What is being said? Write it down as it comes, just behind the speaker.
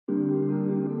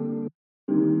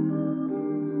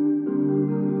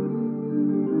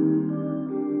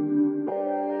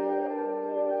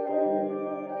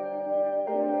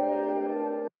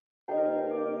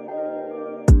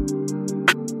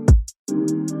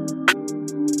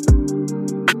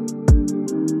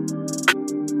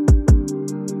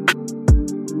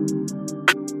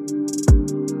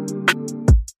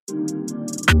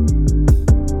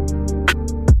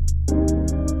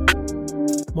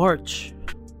March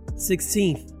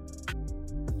 16th,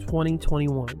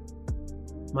 2021.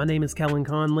 My name is Kellen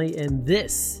Conley, and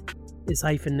this is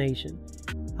Hyphen Nation.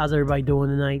 How's everybody doing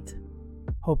tonight?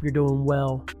 Hope you're doing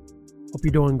well. Hope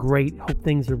you're doing great. Hope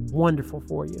things are wonderful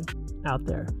for you out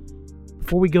there.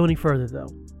 Before we go any further, though,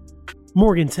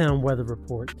 Morgantown weather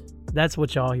report. That's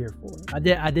what y'all here for. I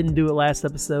didn't do it last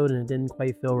episode, and it didn't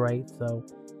quite feel right, so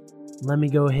let me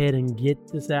go ahead and get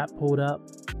this app pulled up.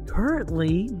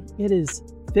 Currently, it is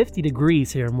 50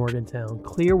 degrees here in Morgantown,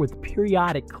 clear with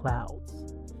periodic clouds.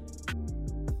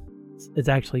 It's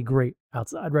actually great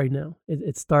outside right now.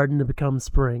 It's starting to become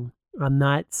spring. I'm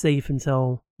not safe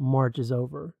until March is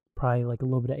over, probably like a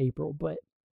little bit of April, but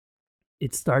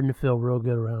it's starting to feel real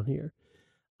good around here.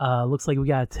 Looks like we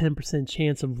got a 10%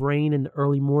 chance of rain in the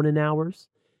early morning hours.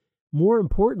 More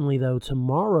importantly, though,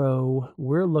 tomorrow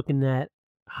we're looking at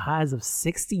highs of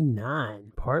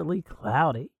 69, partly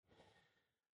cloudy.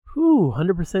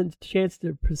 100% chance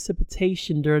of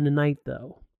precipitation during the night,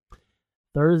 though.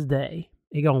 Thursday,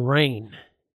 it's going to rain.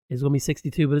 It's going to be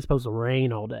 62, but it's supposed to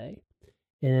rain all day.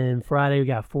 And Friday, we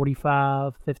got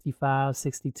 45, 55,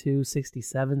 62,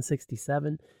 67,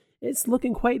 67. It's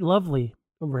looking quite lovely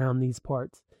around these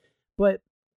parts. But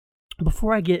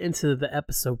before I get into the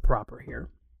episode proper here,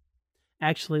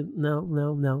 actually,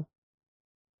 no.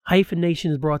 Hyphen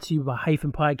Nation is brought to you by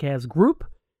Hyphen Podcast Group,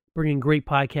 bringing great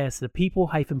podcasts to the people,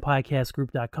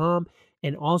 hyphenpodcastgroup.com,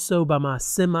 and also by my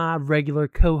semi-regular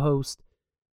co-host,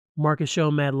 Marcus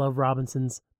Show Mad Love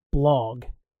Robinson's blog,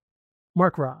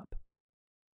 Mark Rob.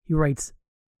 He writes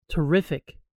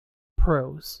terrific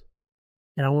prose,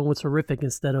 and I went with terrific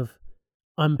instead of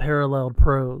unparalleled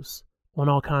prose on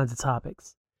all kinds of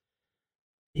topics.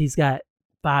 He's got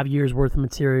 5 years worth of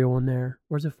material in there.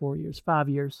 Where's it 4 years? 5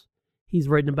 years. He's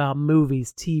written about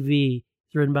movies, TV.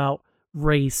 He's written about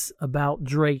race, about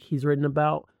Drake. He's written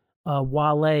about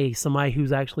Wale, somebody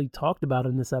who's actually talked about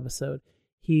in this episode.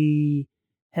 He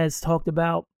has talked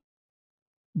about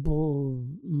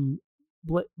Blade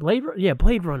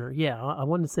Runner. Yeah, I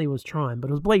wanted to say it was Tron, but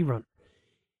it was Blade Runner.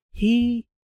 He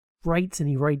writes, and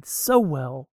he writes so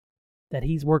well that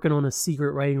he's working on a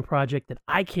secret writing project that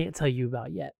I can't tell you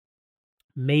about yet.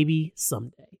 Maybe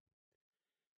someday.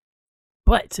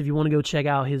 But if you want to go check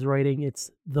out his writing, it's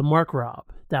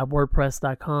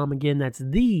themarkrob.wordpress.com. Again, that's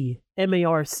the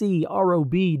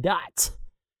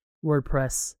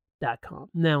MARCROB.wordpress.com.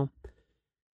 Now,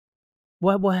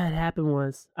 what had happened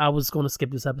was I was going to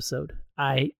skip this episode.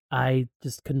 I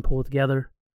just couldn't pull it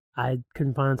together. I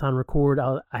couldn't find time to record.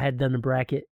 I had done the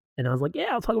bracket, and I was like,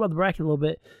 yeah, I'll talk about the bracket a little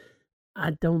bit.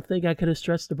 I don't think I could have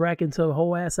stretched the bracket into a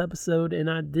whole ass episode, and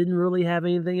I didn't really have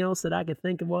anything else that I could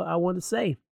think of what I wanted to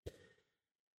say.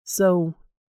 So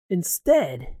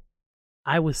instead,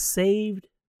 I was saved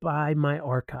by my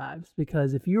archives,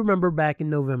 because if you remember back in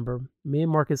November, me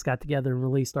and Marcus got together and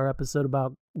released our episode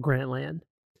about Grantland.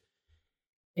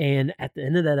 And at the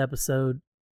end of that episode,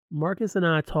 Marcus and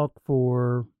I talked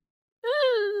for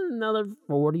another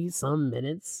 40-some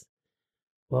minutes.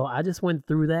 Well, I just went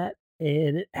through that,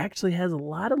 and it actually has a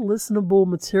lot of listenable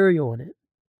material in it.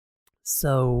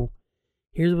 So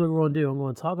here's what we're going to do. I'm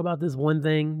going to talk about this one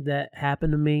thing that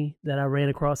happened to me that I ran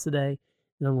across today.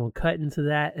 And I'm going to cut into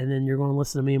that, and then you're going to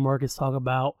listen to me and Marcus talk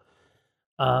about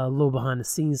a little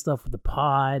behind-the-scenes stuff with the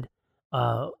pod.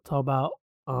 Talk about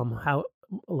how,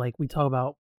 like, we talk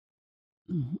about,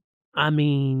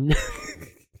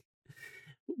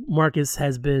 Marcus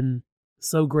has been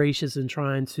so gracious in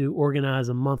trying to organize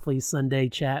a monthly Sunday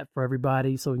chat for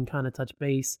everybody so we can kind of touch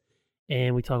base.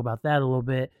 And we talk about that a little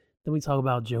bit. Then we talk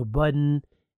about Joe Budden,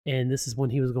 and this is when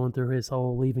he was going through his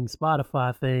whole leaving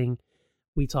Spotify thing.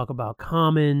 We talk about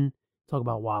Common, talk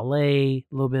about Wale, a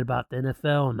little bit about the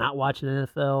NFL and not watching the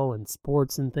NFL and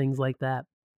sports and things like that.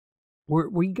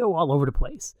 We go all over the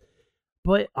place.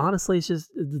 But honestly, it's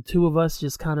just the two of us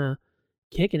just kind of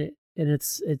kicking it. And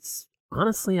it's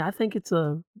honestly, I think it's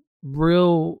a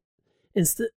real,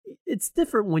 it's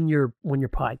different when you're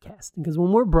podcasting, because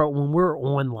when we're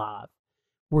on live,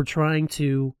 we're trying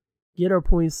to get our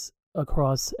points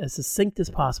across as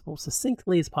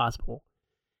succinctly as possible,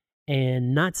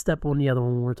 and not step on the other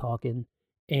one when we're talking,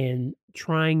 and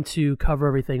trying to cover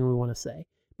everything we want to say.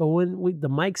 But when the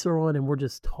mics are on and we're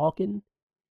just talking,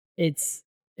 it's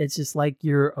just like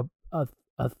you're a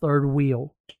third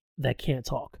wheel that can't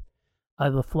talk.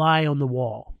 The fly on the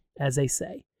wall, as they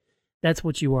say. That's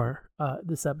what you are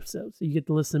this episode. So you get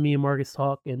to listen to me and Marcus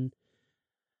talk, and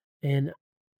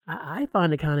I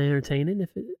find it kind of entertaining.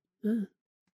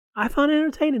 I find it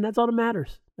entertaining. That's all that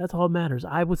matters. That's all that matters.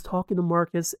 I was talking to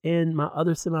Marcus and my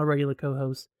other semi-regular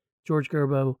co-host, George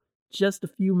Gerbo, just a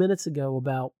few minutes ago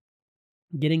about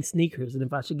getting sneakers and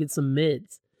if I should get some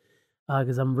mids.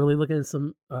 Because I'm really looking at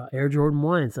some Air Jordan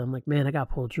 1s. I'm like, man, I got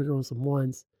to pull the trigger on some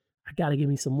ones. I got to give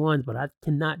me some ones, but I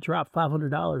cannot drop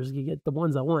 $500 to get the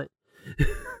ones I want.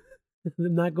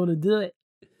 I'm not going to do it.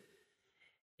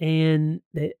 And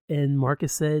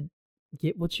Marcus said,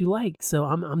 get what you like. So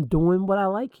I'm doing what I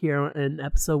like here. And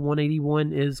episode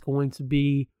 181 is going to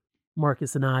be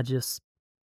Marcus and I just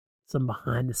some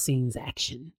behind the scenes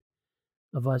action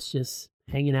of us just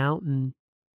hanging out and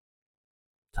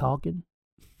talking.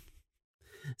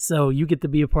 So you get to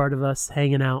be a part of us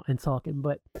hanging out and talking.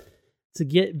 But to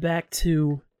get back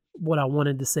to what I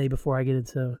wanted to say before I get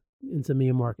into me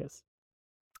and Marcus,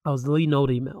 I was deleting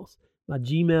old emails. My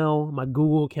Gmail, my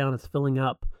Google account is filling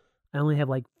up. I only have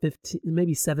like 15,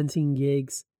 maybe 17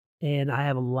 gigs, and I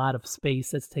have a lot of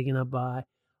space that's taken up by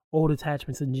old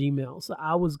attachments in Gmail. So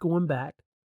I was going back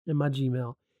in my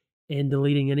Gmail and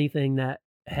deleting anything that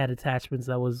had attachments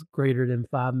that was greater than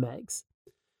 5 megs.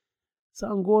 So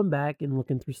I'm going back and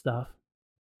looking through stuff,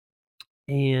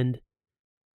 and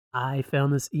I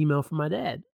found this email from my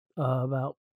dad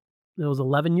it was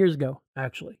 11 years ago,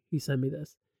 actually. He sent me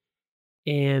this.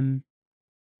 And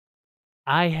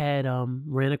I had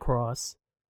ran across,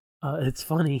 it's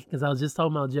funny, because I was just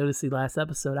talking about Jodeci last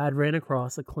episode. I'd ran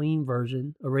across a clean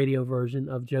version, a radio version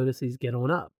of Jodeci's Get On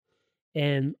Up.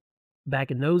 And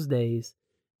back in those days,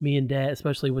 me and Dad,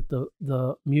 especially with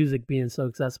the music being so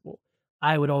accessible,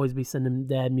 I would always be sending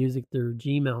Dad music through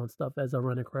Gmail and stuff as I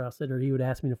run across it, or he would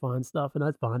ask me to find stuff, and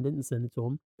I'd find it and send it to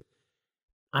him.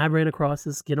 I ran across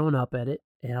this Get On Up edit,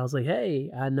 and I was like, hey,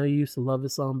 I know you used to love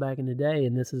this song back in the day,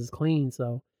 and this is clean,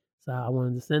 so I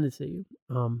wanted to send it to you.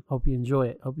 Hope you enjoy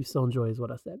it. Hope you still enjoy is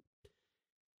what I said.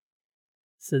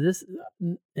 So this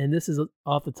is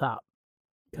off the top,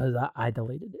 because I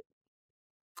deleted it.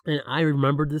 And I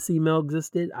remembered this email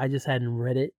existed. I just hadn't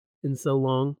read it in so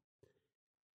long.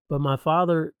 But my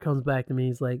father comes back to me.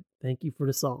 He's like, thank you for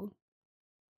the song.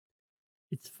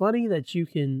 It's funny that you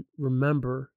can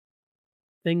remember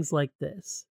things like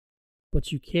this,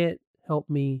 but you can't help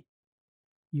me.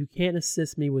 You can't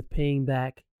assist me with paying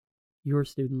back your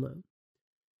student loan.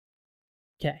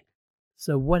 Okay.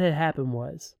 So what had happened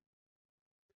was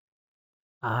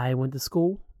I went to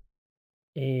school,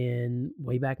 and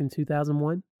way back in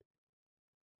 2001,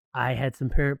 I had some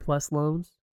Parent Plus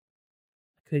loans.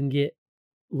 I couldn't get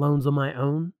loans on my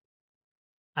own.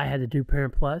 I had to do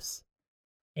Parent Plus,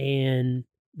 and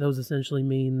those essentially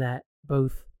mean that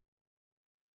I'm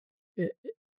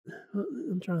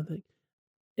trying to think.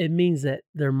 It means that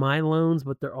they're my loans,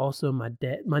 but they're also my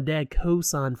dad. My dad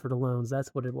co-signed for the loans.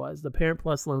 That's what it was. The Parent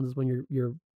Plus loans is when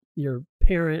your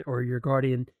parent or your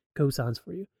guardian co-signs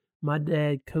for you. My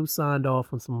dad co-signed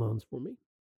off on some loans for me.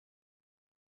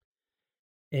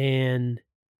 And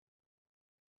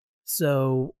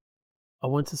so I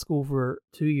went to school for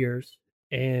 2 years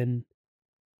and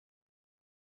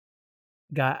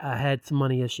I had some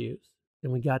money issues,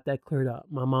 and we got that cleared up.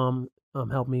 My mom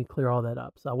helped me clear all that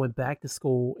up. So I went back to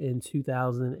school in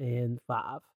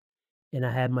 2005, and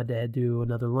I had my dad do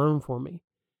another loan for me.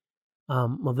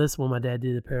 Well, this one my dad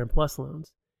did the Parent Plus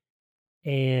loans,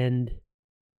 and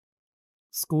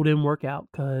school didn't work out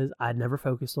because I never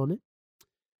focused on it.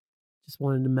 Just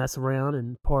wanted to mess around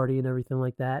and party and everything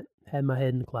like that. Had my head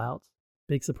in the clouds.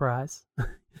 Big surprise.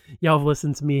 Y'all have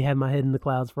listened to me have my head in the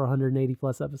clouds for 180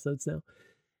 plus episodes now.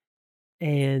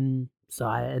 And so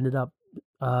I ended up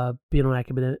being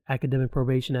on academic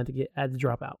probation. I had to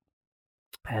drop out.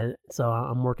 So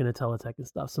I'm working at Teletech and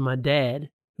stuff. So my dad,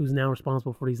 who's now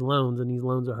responsible for these loans, and these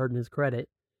loans are hurting his credit,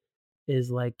 is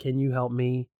like, can you help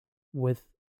me with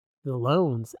the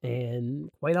loans? And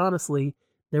quite honestly,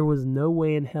 there was no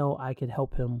way in hell I could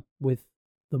help him with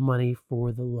the money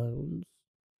for the loans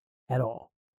at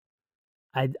all.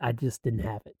 I just didn't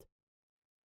have it.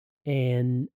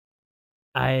 And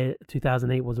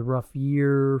 2008 was a rough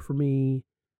year for me.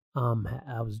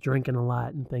 I was drinking a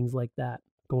lot and things like that,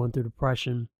 going through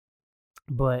depression.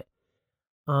 But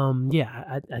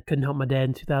I couldn't help my dad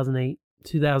in 2008.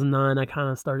 2009, I kind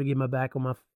of started to get back on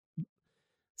my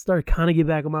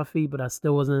feet, but I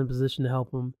still wasn't in a position to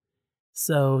help him.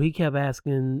 So he kept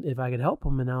asking if I could help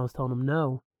him, and I was telling him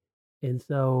no. And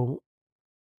so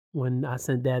when I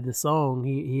sent Dad the song,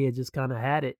 he had just kind of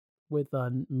had it with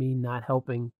me not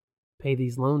helping pay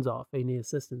these loans off, they need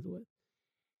assistance with.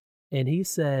 And he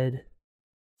said, it's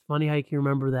funny how you can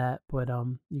remember that, but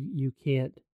you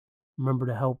can't remember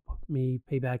to help me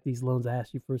pay back these loans I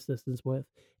asked you for assistance with.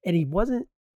 And it wasn't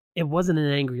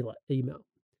an angry email.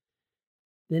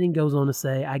 Then he goes on to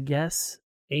say, I guess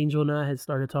Angel and I had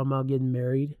started talking about getting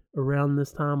married around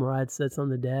this time, or I'd said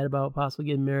something to Dad about possibly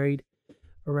getting married.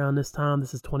 around this time.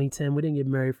 This is 2010. We didn't get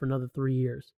married for another 3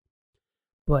 years.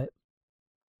 But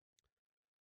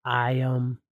I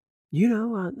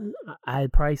I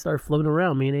had probably started floating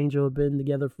around. Me and Angel had been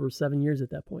together for 7 years at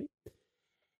that point.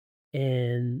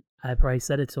 And I probably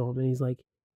said it to him, and he's like,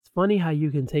 "It's funny how you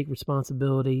can take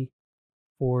responsibility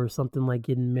for something like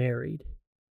getting married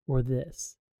or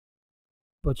this,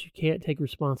 but you can't take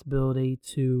responsibility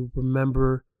to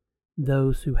remember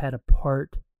those who had a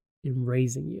part in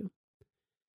raising you."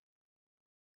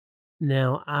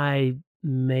 Now, I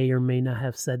may or may not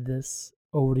have said this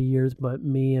over the years, but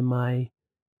me and my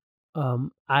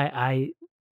I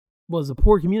was a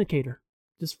poor communicator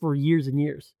just for years and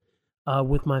years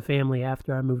with my family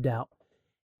after I moved out,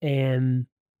 and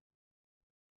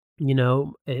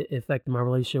it affected my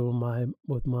relationship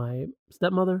with my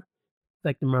stepmother,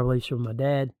 affected my relationship with my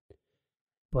dad.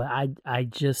 But I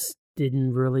just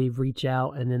didn't really reach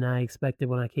out, and then I expected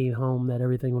when I came home that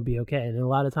everything would be okay, and a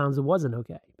lot of times it wasn't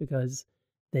okay because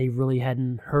they really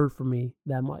hadn't heard from me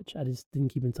that much. I just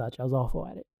didn't keep in touch. I was awful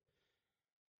at it,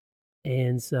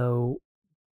 and so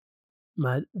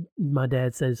my my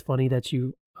dad said it's funny that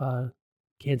you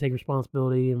can't take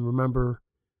responsibility and remember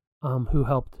who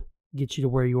helped get you to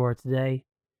where you are today.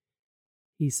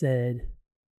 He said,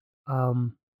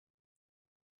 um,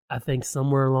 I think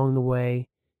somewhere along the way,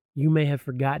 you may have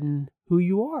forgotten who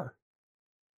you are.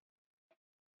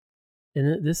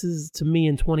 And this is to me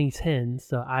in 2010,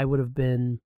 so I would have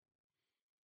been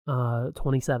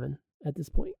 27 at this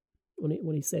point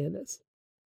when he's saying this.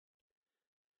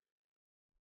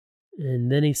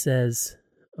 And then he says,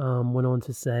 went on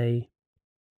to say,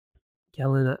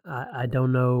 Kellen, I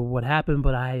don't know what happened,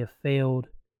 but I have failed.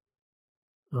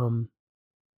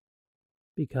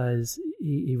 Because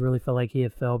he really felt like he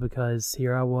had failed because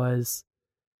here I was,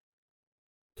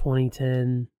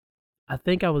 2010. I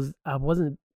think I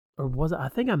wasn't, or was I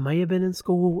think I may have been in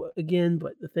school again,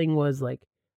 but the thing was like,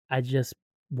 I just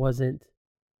wasn't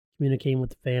communicating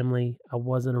with the family. I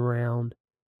wasn't around.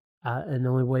 And the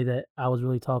only way that I was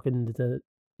really talking to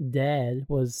dad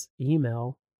was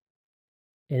email.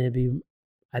 And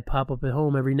I'd pop up at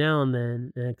home every now and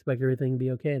then and expect everything to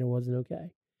be okay, and it wasn't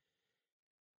okay.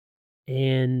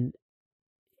 And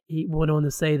he went on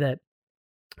to say that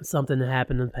something that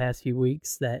happened in the past few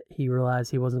weeks that he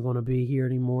realized he wasn't going to be here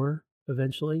anymore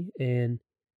eventually, and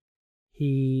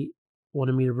he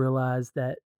wanted me to realize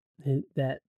that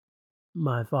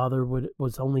my father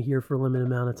was only here for a limited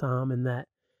amount of time, and that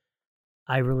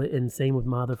and same with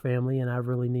my other family, and I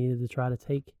really needed to try to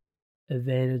take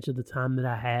advantage of the time that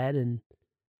I had and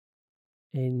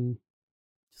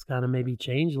just kind of maybe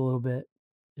change a little bit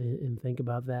and think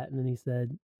about that. And then he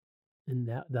said, and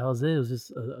that was it. It was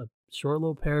just a short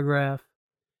little paragraph,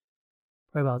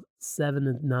 probably about 7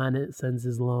 to 9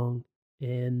 sentences long,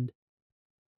 and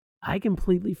I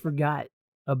completely forgot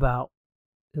about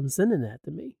him sending that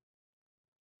to me.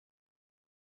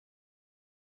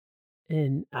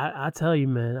 And I tell you,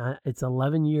 man, it's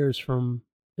almost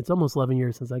 11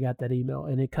 years since I got that email,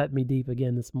 and it cut me deep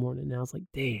again this morning. And I was like,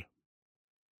 damn,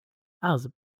 I was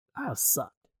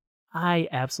sucked. I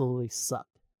absolutely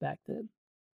sucked back then.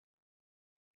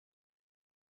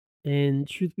 And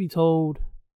truth be told,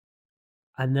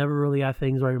 I never really got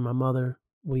things right with my mother.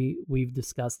 We've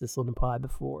discussed this on the pod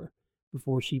before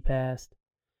she passed.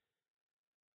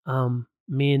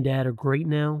 Me and dad are great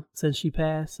now since she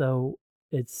passed, so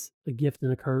it's a gift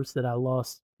and a curse that I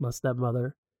lost my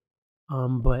stepmother.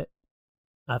 But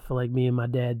I feel like me and my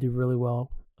dad do really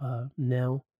well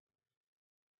now,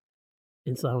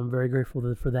 and so I'm very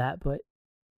grateful for that. But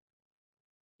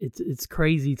it's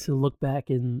crazy to look back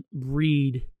and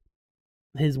read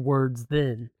his words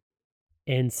then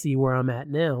and see where I'm at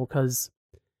now, because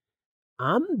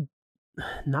I'm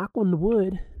knock on the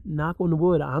wood,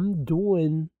 I'm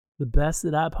doing the best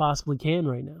that I possibly can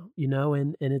right now,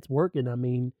 and it's working. I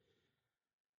mean,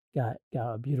 got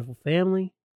a beautiful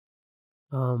family,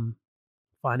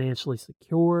 financially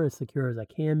secure as I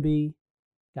can be,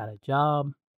 got a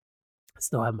job, I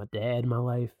still have my dad in my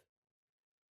life,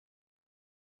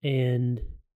 and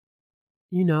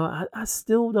I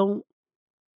still don't.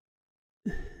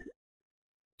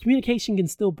 Communication can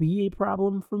still be a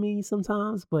problem for me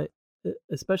sometimes, but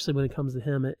especially when it comes to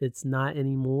him, it's not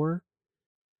anymore.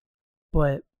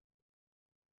 But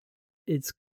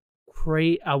it's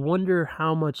great. I wonder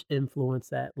how much influence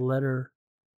that letter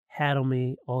had on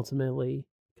me ultimately,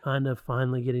 kind of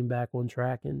finally getting back on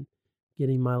track and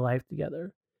getting my life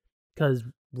together. Because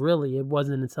really, it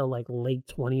wasn't until like late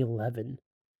 2011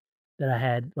 that I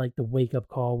had like the wake up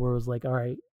call where it was like, all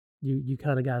right, you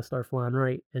kind of got to start flying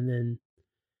right. And then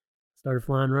started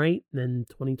flying right. And then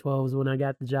 2012 is when I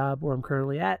got the job where I'm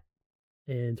currently at.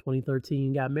 In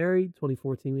 2013, got married.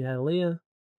 2014, we had Aaliyah.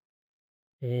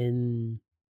 And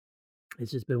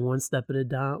it's just been one step at a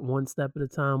time, one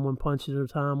punch at a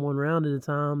time, one round at a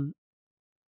time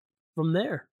from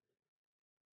there.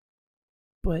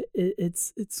 But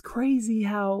it's crazy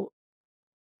how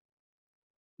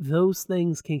those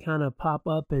things can kind of pop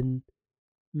up and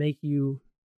make you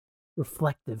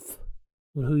reflective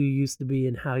on who you used to be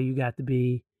and how you got to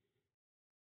be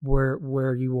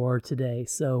where you are today.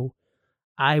 So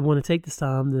I want to take this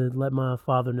time to let my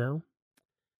father know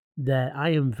that I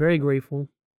am very grateful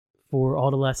for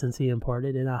all the lessons he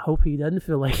imparted, and I hope he doesn't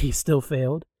feel like he still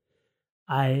failed.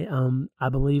 I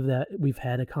believe that we've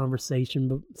had a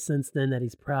conversation since then that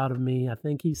he's proud of me. I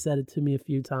think he said it to me a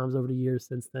few times over the years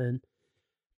since then.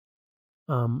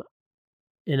 And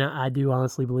I do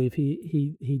honestly believe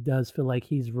he does feel like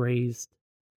he's raised,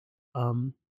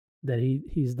 that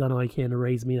he's done all he can to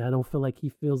raise me. And I don't feel like he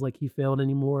feels like he failed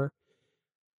anymore.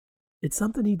 It's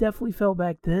something he definitely felt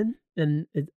back then, and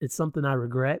it's something I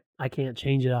regret. I can't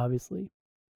change it, obviously,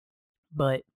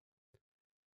 but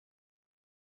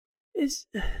it's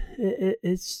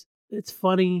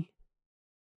funny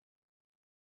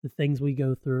the things we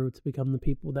go through to become the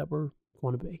people that we're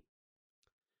going to be.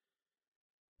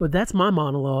 But that's my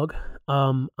monologue.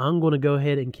 I'm going to go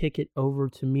ahead and kick it over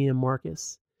to me and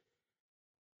Marcus.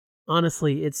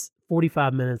 Honestly, it's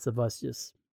 45 minutes of us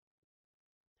just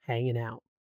hanging out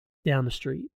down the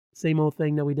street. Same old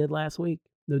thing that we did last week.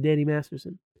 No Danny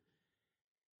Masterson.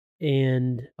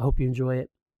 And I hope you enjoy it.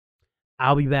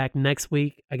 I'll be back next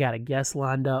week. I got a guest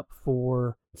lined up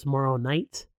for tomorrow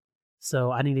night.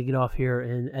 So I need to get off here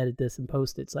and edit this and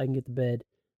post it so I can get to bed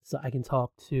so I can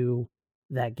talk to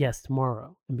that guest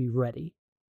tomorrow and be ready.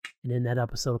 And then that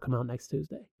episode will come out next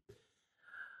Tuesday.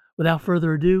 Without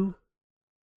further ado,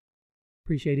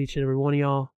 appreciate each and every one of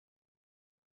y'all.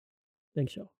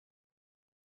 Thanks, y'all.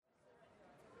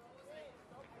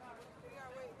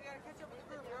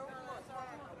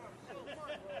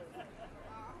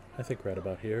 I think right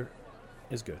about here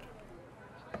is good.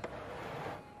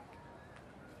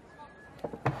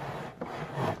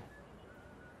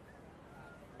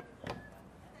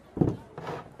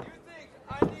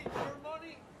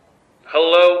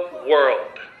 Hello,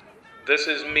 world. This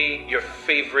is me, your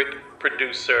favorite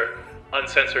producer,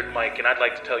 Uncensored Mike, and I'd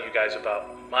like to tell you guys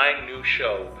about my new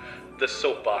show, The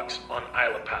Soapbox on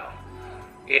Islapal.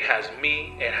 It has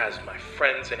me, it has my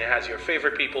friends, and it has your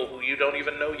favorite people who you don't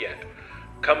even know yet.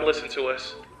 Come listen to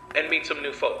us and meet some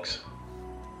new folks.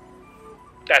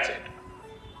 That's it.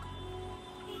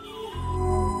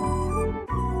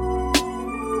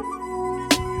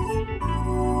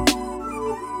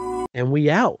 And we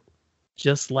out.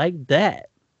 Just like that.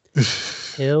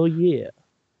 Hell yeah.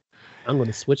 I'm going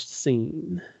to switch the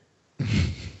scene.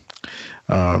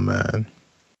 Oh, man.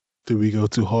 Did we go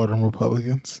too hard on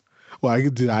Republicans? Well,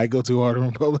 did I go too hard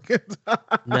on Republicans?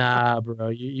 Nah, bro.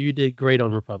 You did great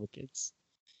on Republicans.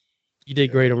 You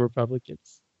did great on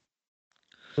Republicans.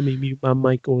 Let me mute my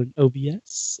mic on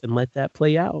OBS and let that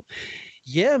play out.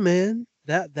 Yeah, man.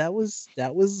 That was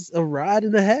a ride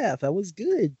and a half. That was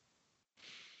good.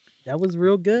 That was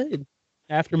real good.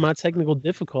 After my technical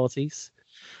difficulties.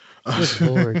 Good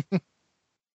Lord.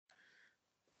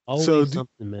 Always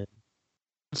something, man.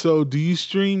 So do you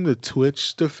stream the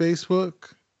Twitch to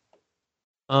Facebook?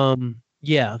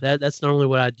 Yeah, that's normally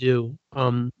what I do.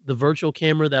 The virtual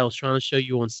camera that I was trying to show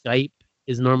you on Skype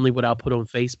is normally what I'll put on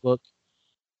Facebook,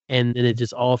 and then it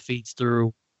just all feeds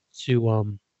through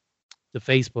to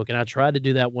Facebook. And I tried to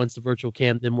do that once the virtual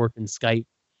cam didn't work in Skype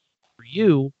for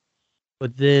you,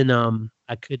 but then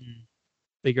I couldn't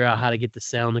figure out how to get the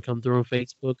sound to come through on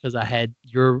Facebook because I had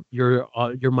your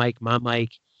mic, my mic,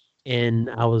 and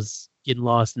I was getting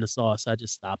lost in the sauce. So I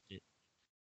just stopped it.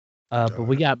 But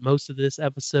we got most of this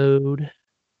episode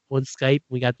on Skype.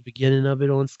 We got the beginning of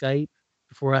it on Skype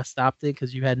before I stopped it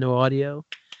because you had no audio.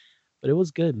 But it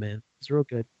was good, man. It was real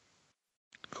good.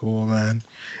 Cool, man.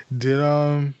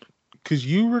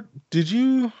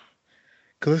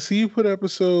 Cause I see you put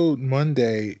episode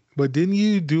Monday, but didn't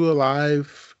you do a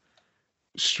live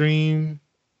stream?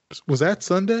 Was that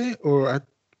Sunday or I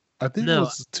think it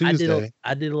was Tuesday?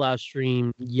 I did a live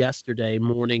stream yesterday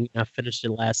morning. I finished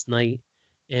it last night,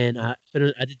 and I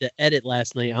did the edit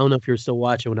last night. I don't know if you were still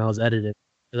watching when I was editing,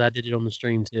 because I did it on the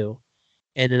stream too.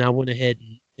 And then I went ahead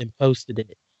and posted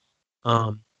it.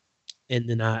 And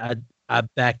then I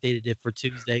backdated it for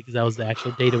Tuesday because that was the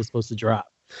actual date it was supposed to drop.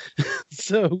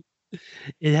 So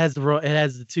it has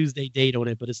the Tuesday date on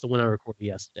it, but it's the one I recorded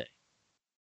yesterday.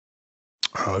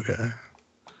 Okay.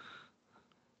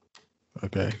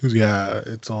 Yeah,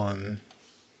 it's on.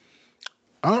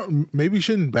 Maybe you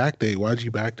shouldn't backdate. Why'd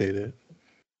you backdate it?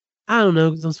 I don't know,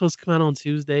 because I'm supposed to come out on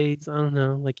Tuesdays. I don't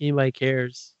know, like anybody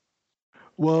cares.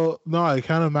 Well, no, it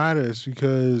kind of matters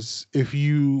because if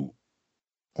you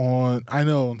I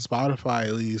know on Spotify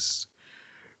at least,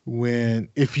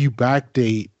 if you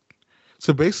backdate,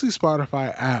 so basically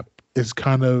Spotify app is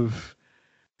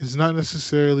it's not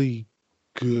necessarily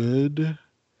good.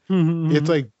 It's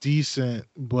like decent,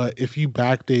 but if you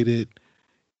backdate it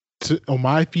on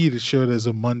my feed, it showed as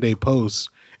a Monday post,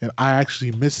 and I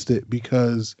actually missed it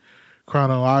because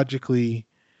chronologically,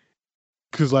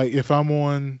 because like if I'm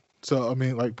on, so I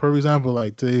mean, like for example,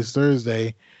 like today's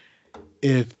Thursday,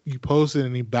 if you posted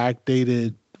and he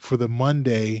backdated for the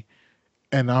Monday,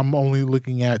 and I'm only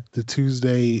looking at the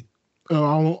Tuesday,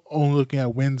 I'm only looking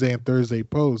at Wednesday and Thursday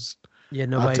posts. Yeah, I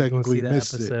nobody's gonna see technically that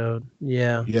missed episode.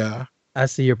 Yeah, Yeah. I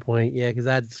see your point. Yeah, because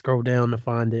I had to scroll down to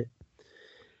find it.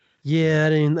 Yeah, I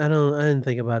didn't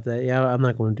think about that. Yeah, I'm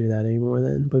not going to do that anymore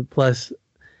then. But plus,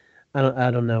 I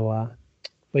don't know why.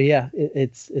 But yeah,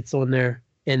 it's on there,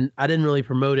 and I didn't really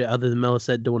promote it other than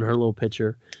Melisette doing her little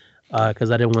picture, because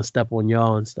I didn't want to step on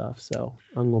y'all and stuff. So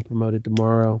I'm gonna promote it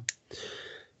tomorrow.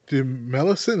 Did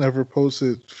Melisette ever post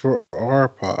it for our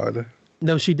pod?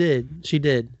 No, she did. She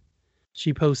did.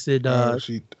 She posted.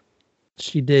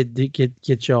 She did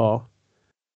get y'all.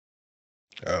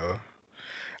 Oh.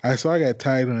 I saw I got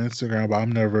tagged on Instagram, but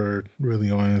I'm never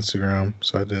really on Instagram,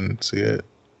 so I didn't see it.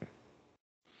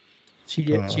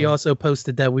 She also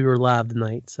posted that we were live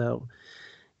tonight, so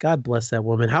God bless that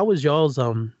woman. How was y'all's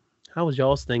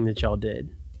thing that y'all did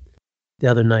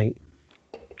the other night?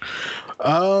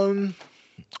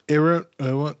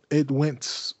 It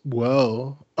went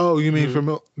well. Oh, you mean for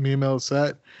me and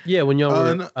Melisette? Yeah, when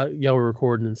y'all were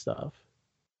recording and stuff.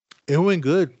 It went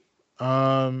good.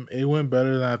 It went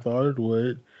better than I thought it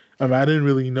would. I mean, I didn't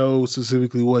really know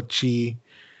specifically I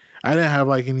didn't have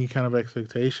like any kind of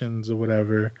expectations or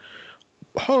whatever.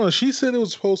 Hold on, she said it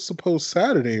was supposed to post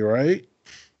Saturday, right?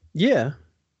 Yeah.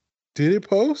 Did it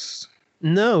post?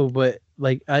 No, but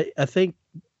like I think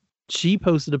she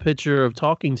posted a picture of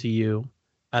talking to you,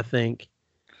 I think,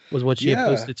 was what she had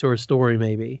posted to her story,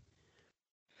 maybe.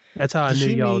 That's how I knew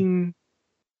y'all.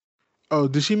 Oh,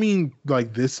 did she mean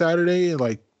like this Saturday,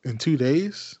 like in 2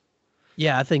 days?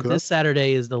 Yeah, I think this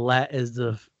Saturday is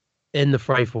the In the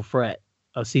Frightful Fret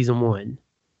of season 1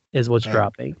 is what's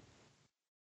dropping.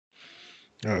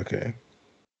 Okay.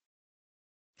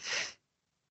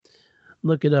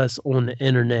 Look at us on the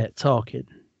internet talking.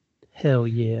 Hell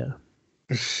yeah.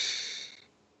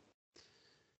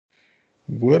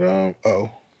 What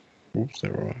oops,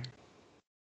 never mind.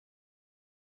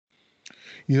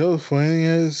 You know the funny thing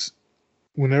is,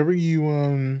 whenever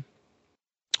you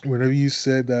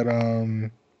said that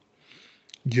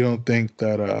you don't think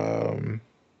that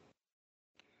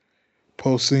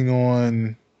posting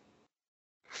on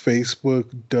Facebook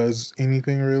does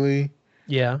anything really.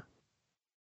 Yeah.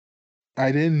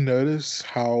 I didn't notice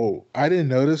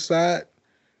that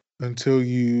until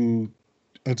you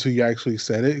actually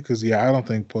said it, because I don't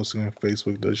think posting on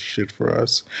Facebook does shit for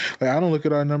us. Like, I don't look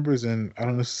at our numbers and I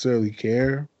don't necessarily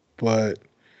care, but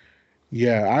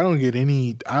yeah, I don't get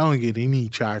any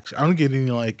traction. I don't get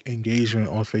any like engagement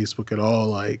on Facebook at all.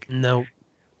 Like, no.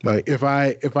 Like if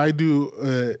I do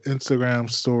an Instagram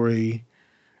story,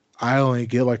 I only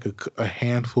get like a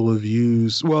handful of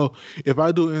views. Well, if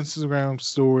I do an Instagram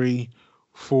story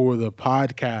for the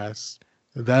podcast,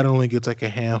 that only gets like a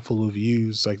handful of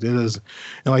views. Like that is,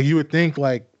 and like you would think,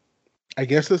 like I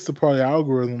guess that's the part of the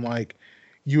algorithm. Like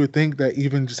you would think that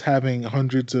even just having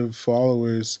hundreds of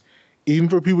followers, even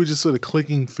for people just sort of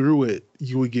clicking through it,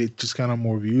 you would get just kind of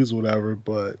more views, whatever.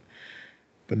 But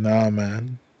nah,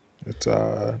 man, it's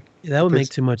that would make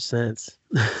too much sense.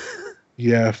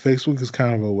 Yeah, Facebook is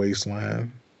kind of a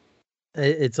wasteland.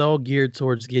 It's all geared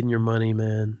towards getting your money,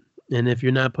 man. And if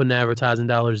you're not putting advertising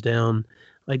dollars down,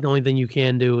 like the only thing you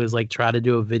can do is like try to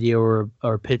do a video or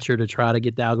a picture to try to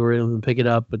get the algorithm and pick it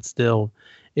up. But still,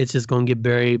 it's just going to get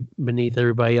buried beneath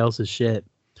everybody else's shit.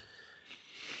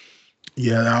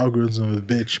 Yeah, the algorithm is a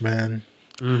bitch, man.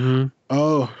 Mm-hmm.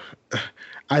 Oh,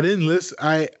 I didn't listen.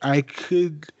 I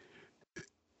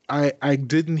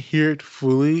didn't hear it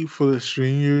fully for the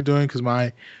stream you were doing because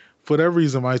for whatever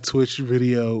reason, my Twitch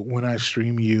video, when I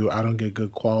stream you, I don't get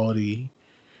good quality.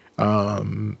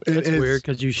 That's weird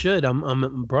because you should.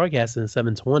 I'm broadcasting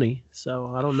 720,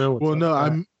 so I don't know. Well, no,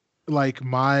 I'm like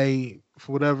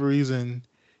for whatever reason,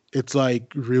 it's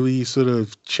like really sort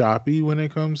of choppy when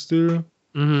it comes through.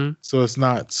 Mm-hmm. So it's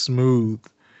not smooth.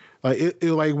 Like it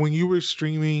like when you were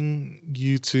streaming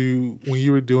YouTube, when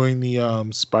you were doing the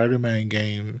Spider-Man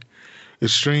game, it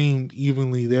streamed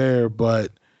evenly there,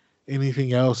 but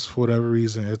anything else for whatever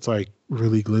reason, it's like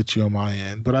really glitchy on my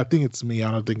end. But I think it's me. I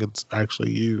don't think it's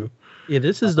actually you. Yeah,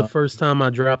 this is the first time I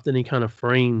dropped any kind of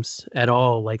frames at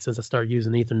all, like since I started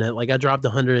using Ethernet. Like I dropped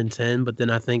 110, but then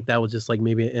I think that was just like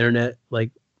maybe an internet like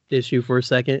issue for a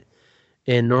second.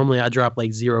 And normally I drop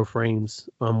like 0 frames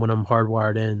when I'm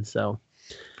hardwired in. So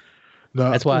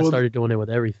that's why I started doing it with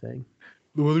everything.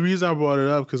 Well, the reason I brought it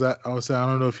up, because I was saying, I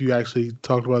don't know if you actually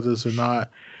talked about this or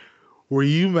not. Were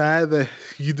you mad that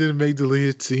you didn't make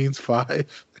deleted scenes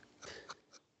 5?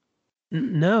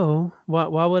 No.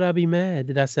 Why would I be mad?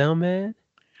 Did I sound mad?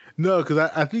 No, because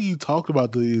I think you talked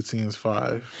about deleted scenes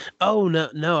 5. Oh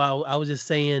no. I was just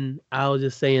saying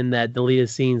that deleted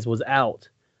scenes was out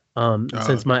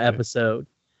since my episode.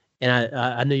 And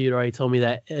I knew you'd already told me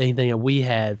that anything that we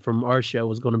had from our show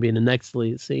was going to be in the next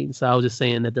deleted scene. So I was just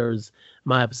saying that there was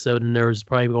my episode and there was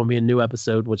probably going to be a new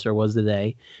episode, which there was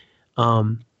today.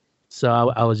 So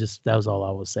I was just, that was all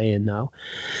I was saying now.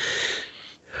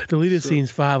 Deleted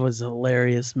Scenes 5 was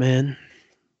hilarious, man.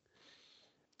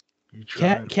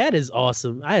 Cat is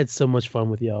awesome. I had so much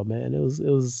fun with y'all, man. It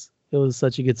was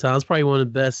such a good time. It's probably one of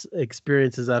the best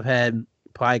experiences I've had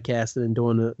podcasting and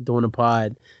doing a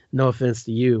pod. No offense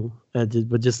to you,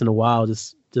 but just in a while,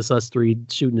 just us three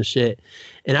shooting the shit.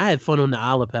 And I had fun on the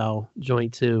Alapal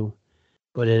joint too.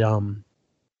 But it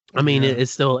was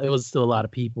still a lot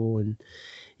of people, and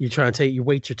you're trying to you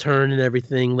wait your turn and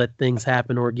everything, let things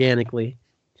happen organically.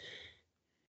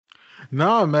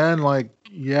 No, man, like,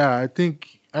 yeah, I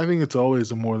think it's always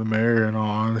the more the merrier, in all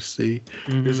honesty.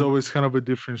 Mm-hmm. There's always kind of a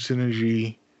different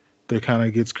synergy that kind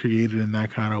of gets created in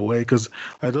that kind of way. Because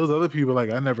like those other people,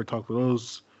 like I never talked to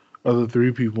those other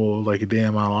 3 people like a day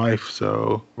in my life.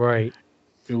 So right,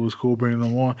 it was cool bringing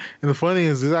them on. And the funny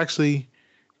is, it's actually,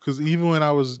 because even when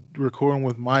I was recording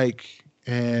with Mike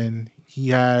and he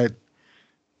had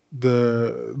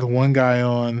the one guy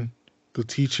on, the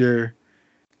teacher,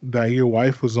 that your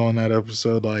wife was on that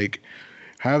episode, like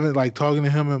having like talking to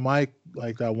him and Mike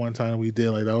like that one time we did,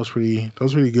 like that was pretty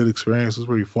good experience. It was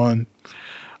pretty fun.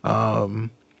 I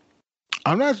think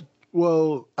I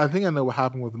know what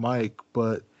happened with Mike,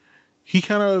 but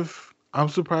I'm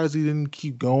surprised he didn't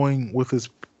keep going with his,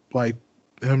 like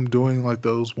him doing like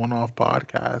those one-off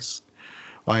podcasts.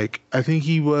 Like I think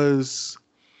he was,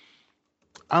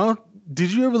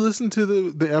 did you ever listen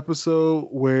to the episode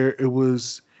where it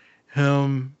was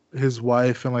him, his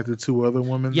wife, and like the 2 other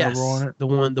women that were on it? The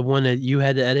one that you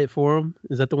had to edit for him?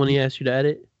 Is that the one he asked you to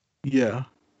edit? Yeah.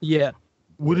 Yeah.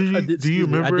 What did you do you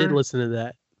remember? I did listen to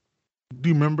that. Do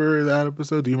you remember that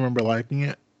episode? Do you remember liking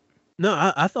it?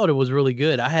 No, I thought it was really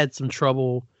good. I had some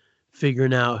trouble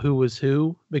figuring out who was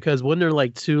who, because wasn't there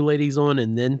like 2 ladies on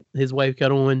and then his wife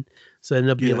got on? So it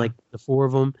ended up being like the 4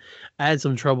 of them. I had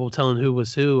some trouble telling who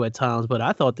was who at times, but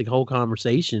I thought the whole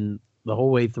conversation the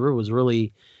whole way through was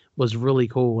really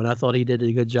cool. And I thought he did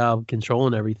a good job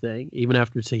controlling everything, even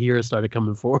after Tahira started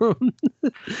coming for him.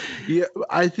 Yeah,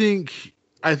 I think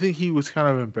he was kind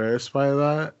of embarrassed by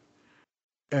that.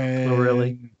 And oh,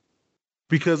 really?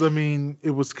 Because I mean,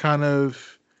 it was kind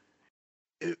of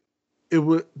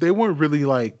they weren't really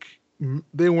like,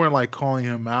 they weren't like calling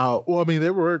him out. Well, I mean, they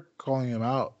were calling him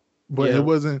out, but it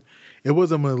wasn't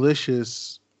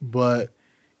malicious, but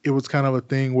it was kind of a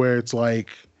thing where it's like,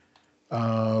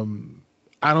 I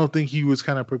don't think he was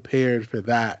kind of prepared for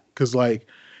that. Because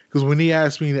when he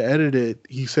asked me to edit it,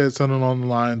 he said something along the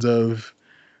lines of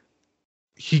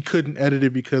he couldn't edit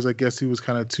it because I guess he was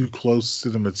kind of too close to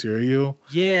the material.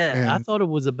 Yeah, and I thought it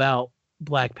was about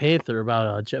Black Panther,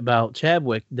 about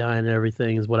Chadwick dying and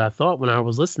everything is what I thought when I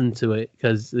was listening to it,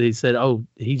 because they said, oh,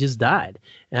 he just died.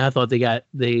 And I thought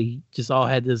they just all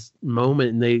had this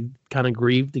moment and they kind of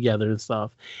grieved together and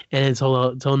stuff. And it's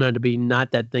told them to be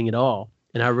not that thing at all.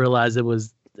 And I realized it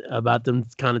was about them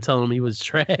kind of telling him he was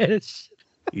trash.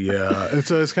 Yeah. And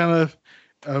so it's kind of,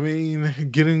 I mean,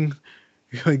 getting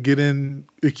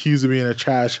accused of being a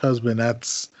trash husband,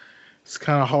 it's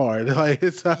kind of hard. Like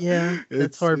it's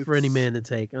hard for any man to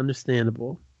take.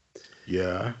 Understandable.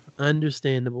 Yeah.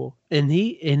 Understandable. And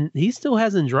he still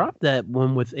hasn't dropped that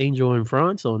one with Angel and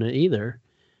France on it either.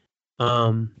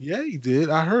 Yeah, he did.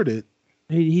 I heard it.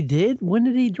 He did? When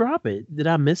did he drop it? Did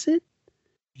I miss it?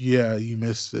 Yeah, you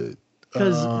missed it.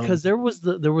 Because there was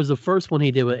the first one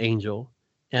he did with Angel,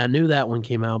 and I knew that one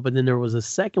came out. But then there was a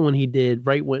second one he did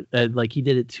right when he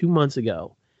did it 2 months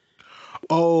ago.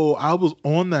 Oh, I was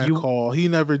on that call. He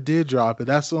never did drop it.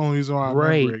 That's the only reason why I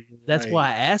remember it. That's why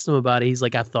I asked him about it. He's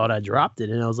like, I thought I dropped it,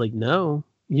 and I was like, no,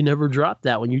 you never dropped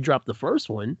that one. You dropped the first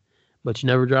one, but you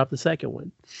never dropped the second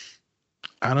one.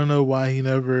 I don't know why he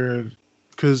never.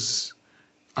 Because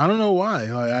I don't know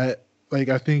why.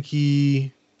 I think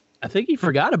he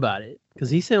forgot about it,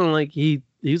 because he sounded like he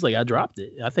I dropped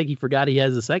it. I think he forgot he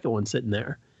has the second one sitting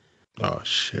there. Oh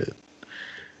shit!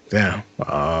 Damn.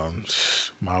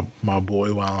 My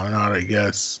boy wilding out, I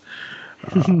guess.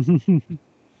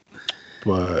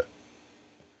 But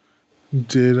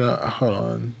did hold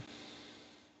on.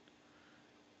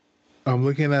 I'm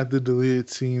looking at the deleted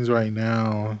scenes right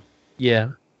now.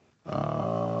 Yeah.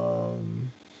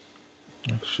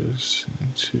 Let's just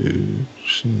to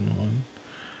scene one.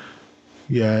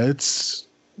 Yeah, it's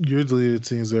your deleted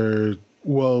scenes are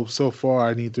so far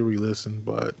I need to re-listen,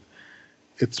 but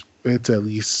it's at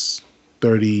least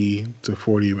 30 to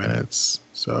 40 minutes,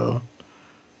 so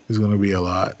there's gonna be a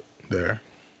lot there.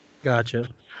 Gotcha.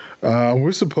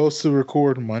 We're supposed to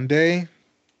record Monday.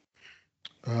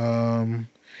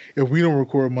 If we don't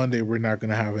record Monday, we're not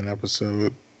gonna have an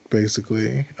episode,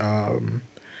 basically.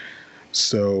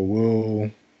 So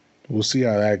we'll see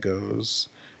how that goes.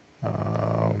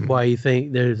 Why you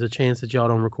think there's a chance that y'all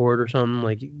don't record or something?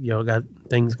 Like y'all got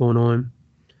things going on?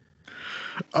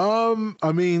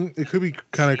 I mean, it could be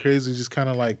kind of crazy, just kind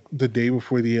of like the day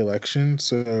before the election.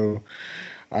 So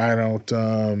I don't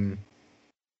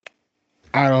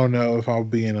know if I'll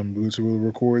be in a mood to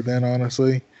record then,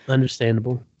 honestly.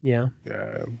 Understandable. Yeah.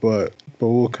 Yeah, but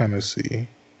we'll kind of see.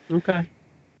 Okay.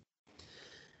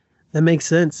 That makes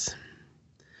sense.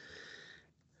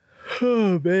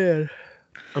 Oh man.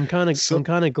 I'm kind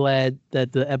of glad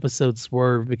that the episode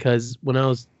swerved, because with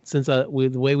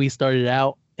the way we started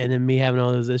out and then me having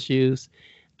all those issues,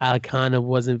 I kind of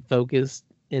wasn't focused,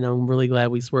 and I'm really glad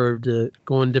we swerved to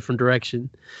go in a different direction.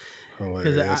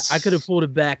 Because I could have pulled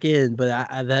it back in, but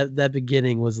that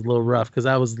beginning was a little rough, because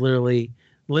I was literally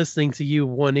listening to you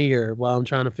one ear while I'm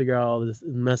trying to figure out all this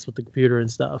and mess with the computer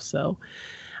and stuff. So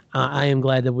I am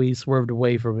glad that we swerved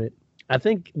away from it. I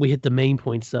think we hit the main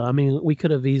points, though. I mean, we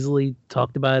could have easily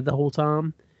talked about it the whole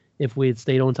time if we had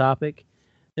stayed on topic,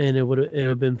 and it would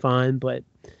have been fine. But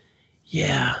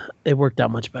yeah, it worked out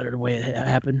much better the way it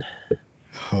happened.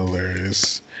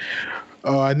 Hilarious.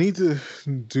 Oh, I need to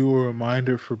do a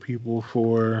reminder for people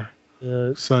for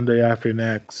Sunday after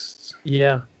next.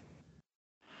 Yeah.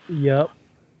 Yep.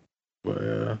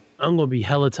 But I'm gonna be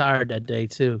hella tired that day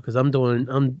too, because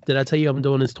did I tell you I'm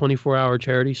doing this 24-hour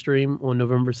charity stream on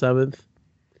November 7th?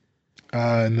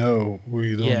 No. What are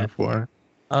you doing it for?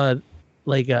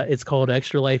 It's called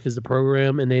Extra Life is the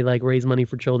program, and they raise money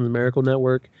for Children's Miracle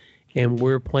Network, and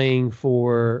we're playing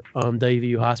for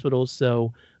WVU hospitals.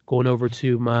 So going over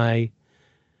to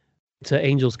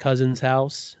Angel's cousin's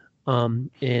house,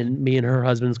 and me and her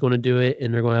husband's going to do it,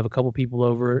 and they're going to have a couple people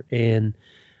over, and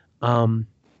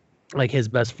his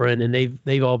best friend, and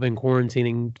they've all been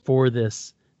quarantining for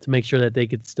this to make sure that they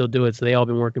could still do it. So they all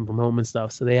been working from home and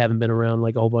stuff. So they haven't been around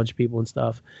a whole bunch of people and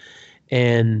stuff.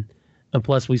 And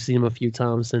plus we've seen them a few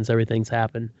times since everything's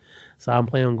happened. So I'm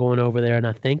planning on going over there, and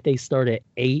I think they start at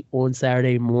 8 on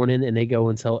Saturday morning and they go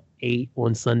until 8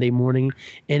 on Sunday morning.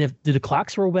 And do the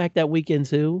clocks roll back that weekend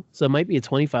too? So it might be a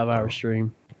 25-hour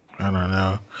stream. I don't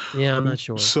know. Yeah, I'm not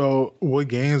sure. So what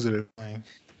games are they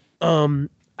playing?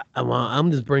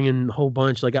 I'm just bringing a whole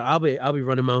bunch. I'll be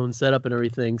running my own setup and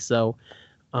everything. So,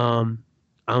 I'm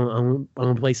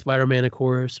gonna play Spider-Man, of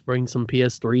course. Bring some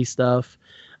PS3 stuff.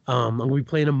 I'm gonna be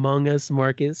playing Among Us,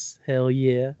 Marcus. Hell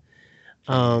yeah.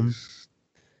 But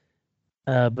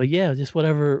yeah, just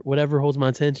whatever holds my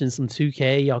attention. Some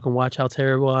 2K. Y'all can watch how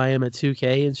terrible I am at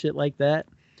 2K and shit like that.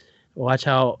 Watch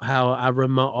how I run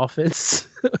my offense.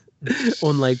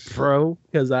 On pro,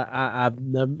 because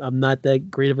I'm not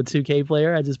that great of a 2K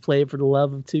player. I just play it for the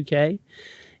love of 2K,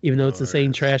 even though it's the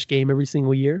same trash game every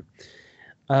single year.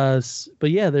 But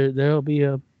yeah, there'll be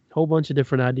a whole bunch of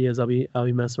different ideas I'll be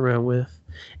messing around with.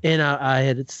 And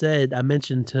I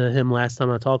mentioned to him last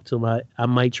time I talked to him, I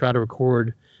might try to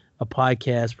record a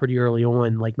podcast pretty early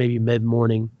on, maybe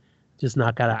mid-morning, just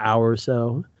knock out an hour or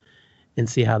so and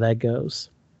see how that goes.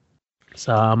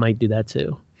 So I might do that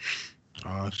too.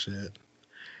 Oh shit.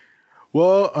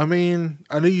 Well, I mean,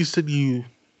 I know you said you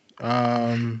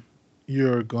wanted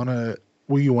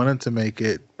to make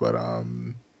it, but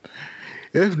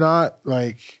if not,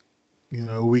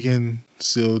 we can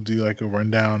still do a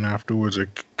rundown afterwards or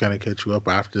kind of catch you up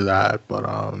after that. But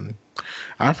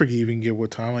I forget even get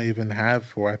what time I even have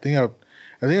for. I think I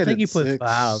did you put 6.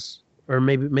 5 or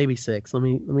maybe 6. Let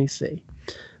me see.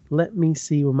 Let me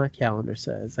see what my calendar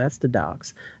says. That's the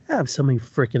docs. I have so many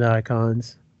freaking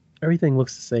icons. Everything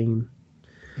looks the same.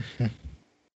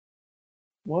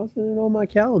 Wasn't it on my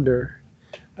calendar?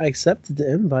 I accepted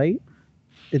the invite.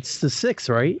 It's the 6th,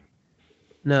 right?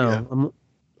 No, yeah.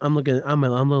 I'm looking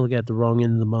at the wrong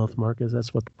end of the month, Marcus.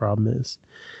 That's what the problem is.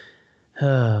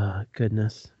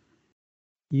 Goodness.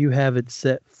 You have it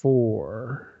set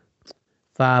for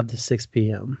 5 to 6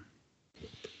 p.m.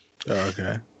 Oh,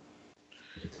 okay.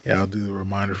 Yeah, I'll do the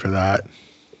reminder for that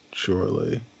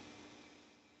shortly.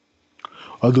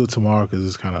 I'll do it tomorrow because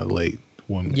it's kind of late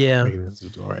when Yeah. making this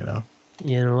video right now.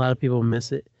 Yeah, and a lot of people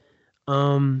miss it.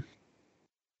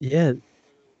 Yeah,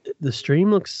 the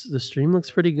stream looks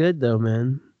pretty good though,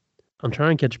 man. I'm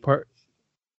trying to catch part.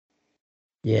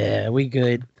 Yeah, we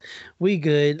good.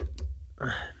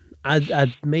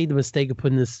 I made the mistake of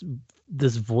putting this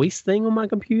voice thing on my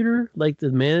computer, like to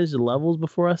manage the levels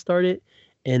before I started,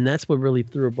 and that's what really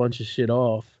threw a bunch of shit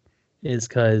off. Is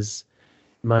because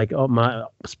my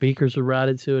speakers are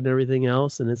routed to it and everything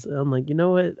else, and I'm like, you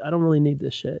know what? I don't really need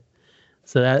this shit.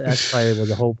 So that's probably what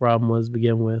the whole problem was to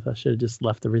begin with. I should have just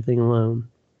left everything alone.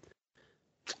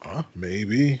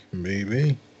 Maybe.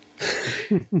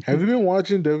 Have you been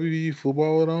watching WWE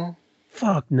football at all?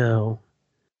 Fuck no.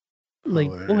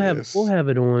 Like Hilarious. we'll have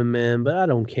it on, man, but I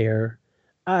don't care.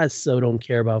 I so don't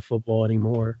care about football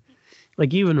anymore.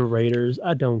 Like even the Raiders,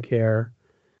 I don't care.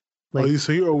 Like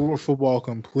So you're over football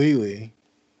completely.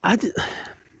 I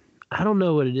don't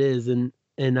know what it is, and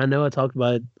I know I talked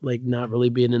about it, like not really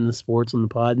being in the sports on the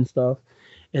pod and stuff,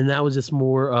 and that was just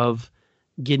more of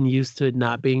getting used to it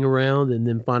not being around, and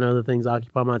then find other things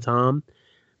occupy my time.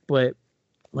 But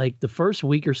like the first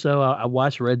week or so, I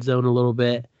watched Red Zone a little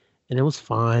bit, and it was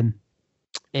fine.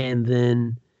 And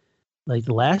then like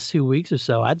the last 2 weeks or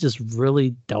so, I just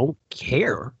really don't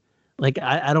care. Like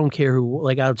I don't care who.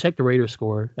 Like I'll check the Raiders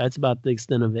score. That's about the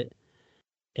extent of it,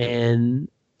 and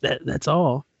that's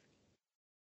all.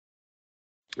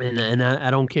 And I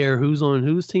don't care who's on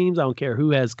whose teams. I don't care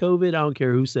who has COVID. I don't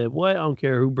care who said what. I don't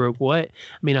care who broke what.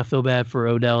 I mean, I feel bad for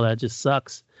Odell. That just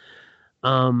sucks.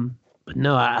 But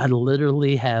no, I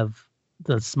literally have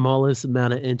the smallest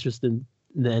amount of interest in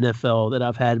the NFL that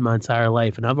I've had in my entire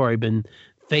life, and I've already been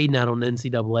fading out on the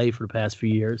NCAA for the past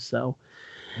few years. So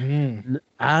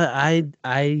I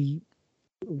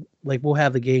like we'll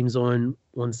have the games on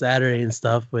Saturday and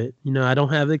stuff, but I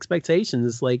don't have expectations.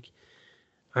 It's like,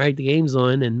 all right, the game's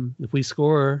on, and if we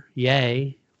score,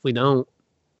 yay. If we don't,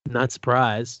 not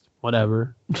surprised.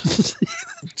 Whatever.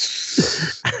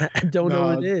 I don't know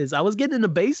what it is. I was getting into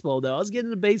baseball though. I was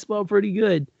getting into baseball pretty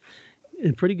good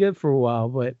for a while,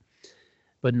 but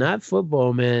not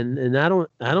football, man. And I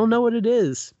don't know what it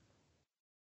is.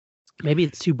 Maybe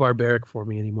it's too barbaric for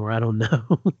me anymore. I don't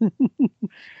know.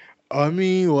 I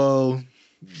mean, well,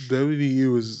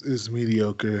 WVU is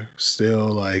mediocre still.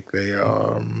 Like they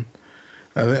I'm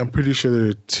pretty sure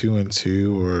they're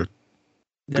 2-2 or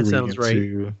that sounds right.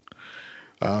 2.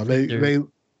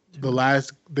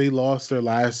 They lost their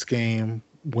last game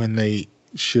when they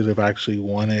should have actually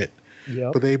won it.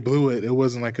 Yep. But they blew it. It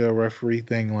wasn't like a referee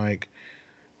thing like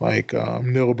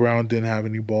Neil Brown didn't have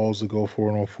any balls to go for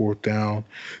it on fourth down.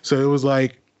 So it was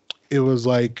like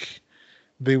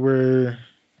they were,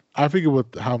 I forget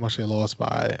how much they lost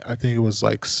by. I think it was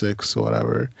like 6 or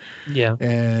whatever. Yeah.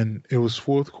 And it was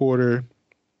fourth quarter.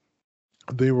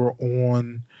 They were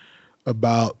on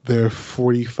about their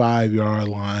 45-yard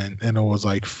line, and it was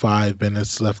like 5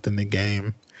 minutes left in the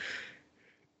game.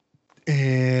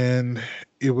 And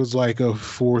it was like a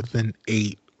 4th and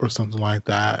 8 or something like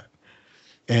that.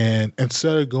 And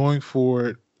instead of going for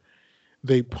it,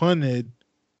 they punted,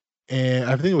 and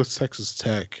I think it was Texas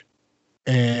Tech.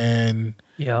 And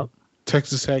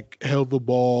Texas Tech held the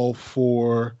ball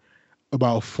for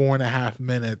about 4.5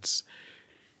 minutes.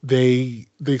 They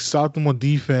stopped them on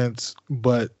defense,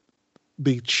 but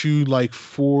they chewed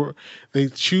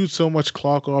so much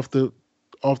clock off the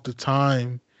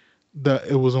time that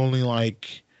it was only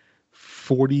like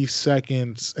 40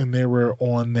 seconds, and they were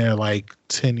on their like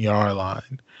 10-yard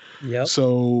line. Yep.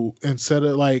 So instead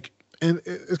of and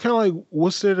it's kind of like,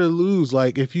 what's there to lose?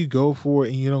 Like if you go for it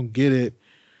and you don't get it,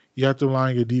 you have to rely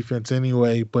on your defense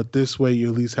anyway. But this way, you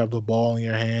at least have the ball in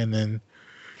your hand and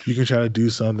you can try to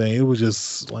do something. It was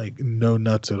just like no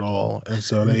nuts at all, and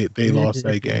so they lost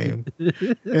that game.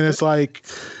 And it's like,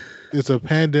 it's a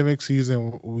pandemic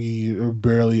season. We are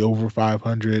barely over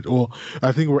 500. Well,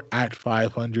 I think we're at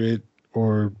 500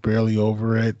 or barely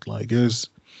over it. Like there's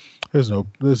no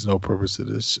purpose to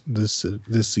this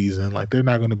season. Like they're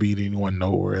not going to beat anyone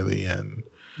noteworthy, and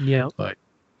like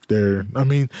the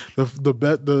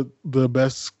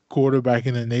best quarterback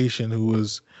in the nation who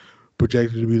was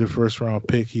projected to be the first round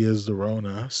pick, he is the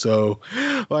Rona. So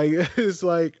like it's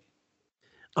like,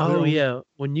 oh yeah,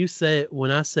 when I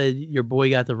said your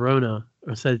boy got the Rona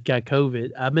or said got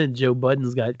COVID, I meant Joe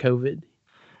Budden's got COVID.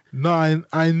 No,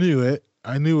 I knew it.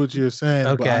 I knew what you were saying.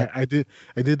 Okay. But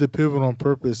I did the pivot on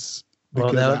purpose.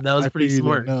 Well, that was pretty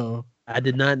smart. No, I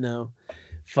did not know.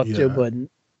 Fuck Joe Budden.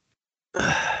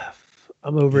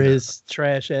 I'm over his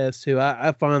trash ass too.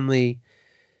 I finally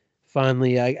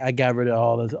I got rid of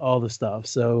all the stuff.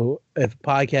 So if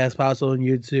podcast pops on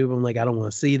YouTube, I'm like, I don't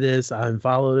want to see this. I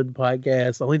unfollowed the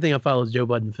podcast. The only thing I follow is Joe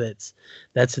Budden Fits.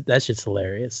 That shit's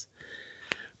hilarious.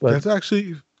 But that's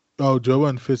actually Joe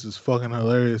Budden Fits is fucking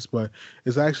hilarious, but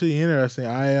it's actually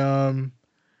interesting.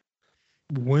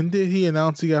 When did he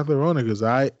announce he got the Rona? Because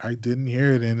I didn't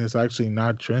hear it, and it's actually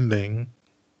not trending.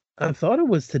 I thought it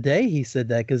was today he said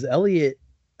that because Elliot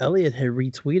had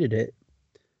retweeted it.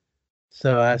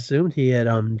 So I assumed he had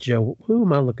Joe. Who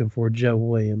am I looking for? Joe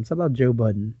Williams. How about Joe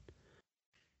Budden?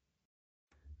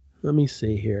 Let me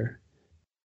see here.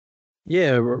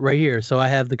 Yeah, right here. So I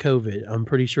have the COVID. I'm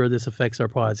pretty sure this affects our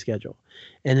pod schedule.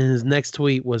 And then his next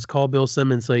tweet was, call Bill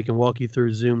Simmons so he can walk you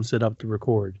through Zoom setup to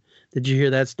record. Did you hear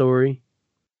that story?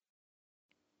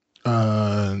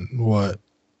 What?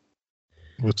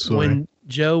 What story? When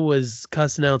Joe was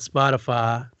cussing out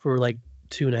Spotify for like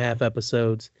 2.5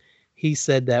 episodes, he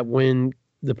said that when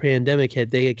the pandemic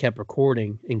hit, they had kept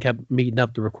recording and kept meeting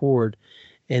up to record.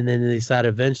 And then they decided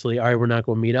eventually, all right, we're not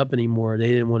going to meet up anymore. They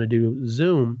didn't want to do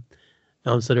Zoom.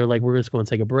 So they're like, we're just going to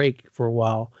take a break for a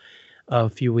while, a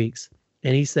few weeks.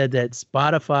 And he said that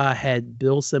Spotify had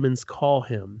Bill Simmons call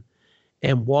him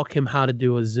and walk him how to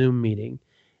do a Zoom meeting.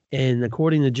 And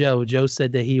according to Joe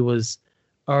said that he was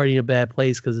already in a bad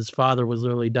place because his father was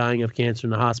literally dying of cancer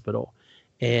in the hospital.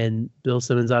 And Bill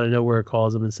Simmons out of nowhere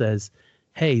calls him and says,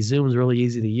 hey, Zoom's really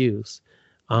easy to use.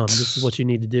 This is what you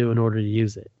need to do in order to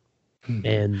use it.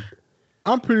 And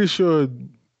I'm pretty sure,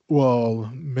 well,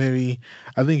 maybe,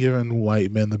 I think giving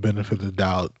white men the benefit of the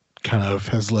doubt kind of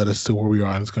has led us to where we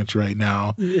are in this country right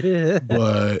now.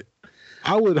 But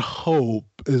I would hope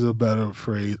is a better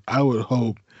phrase. I would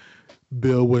hope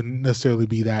Bill wouldn't necessarily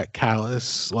be that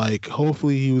callous. Like,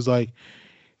 hopefully he was like,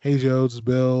 hey, Joe, it's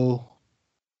Bill.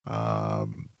 I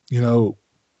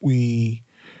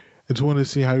just wanted to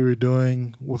see how you were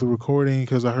doing with the recording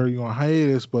because I heard you on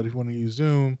hiatus, but if you want to use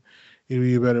Zoom, it'd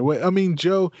be a better way. I mean,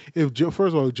 first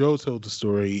of all, Joe told the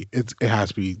story, it has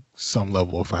to be some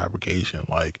level of fabrication.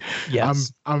 Like,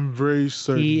 yes. I'm very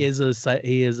certain he is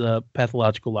a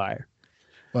pathological liar.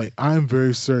 Like, I'm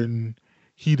very certain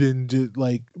he didn't just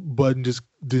like Budden just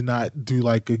did not do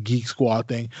like a Geek Squad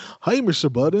thing. Hi,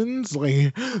 Mr. Buttons.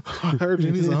 Like, I heard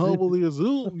you need to humble your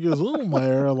Zoom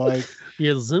layer. Like,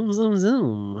 your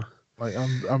Zoom. Like,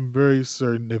 I'm very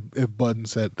certain if Budden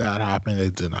said that happened,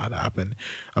 it did not happen.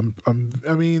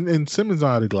 I mean, and Simmons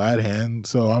not a glad hand,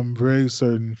 so I'm very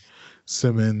certain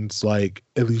Simmons like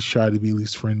at least try to be at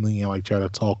least friendly and like try to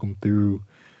talk him through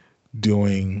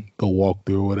doing the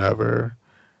walkthrough or whatever.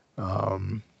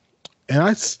 And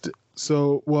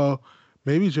well,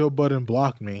 maybe Joe Budden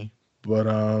blocked me, but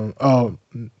oh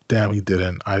damn, he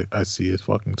didn't. I see his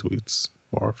fucking tweets.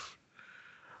 Barf.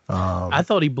 I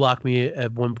thought he blocked me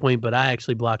at one point, but I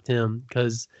actually blocked him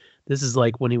because this is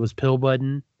like when he was Pill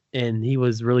Budden and he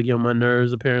was really getting on my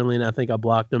nerves apparently, and I think I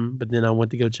blocked him. But then I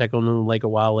went to go check on him like a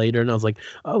while later, and I was like,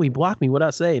 "Oh, he blocked me. What'd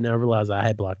I say?" And I realized I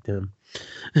had blocked him.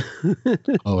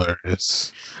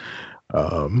 Hilarious.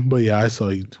 But yeah, I saw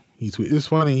he tweeted. It's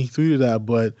funny he tweeted that,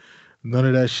 but none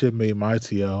of that shit made my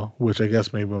TL, which I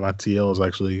guess maybe my TL is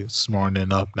actually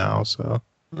smartening up now. So.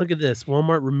 Look at this.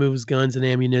 Walmart removes guns and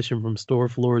ammunition from store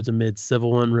floors amid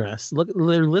civil unrest. Look,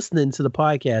 they're listening to the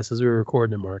podcast as we were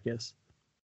recording it, Marcus.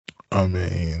 I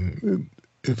mean,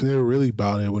 if they were really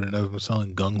about it, would have never been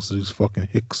selling guns to these fucking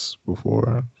hicks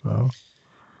before. So.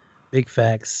 Big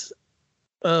facts.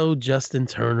 Oh, Justin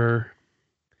Turner.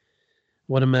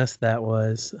 What a mess that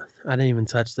was. I didn't even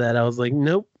touch that. I was like,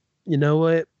 nope. You know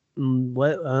what? I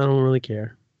don't really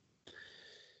care.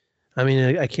 I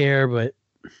mean, I care, but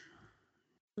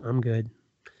I'm good.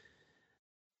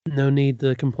 No need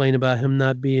to complain about him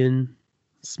not being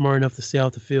smart enough to stay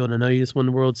off the field. I know you just won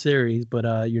the World Series, but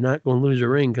you're not going to lose your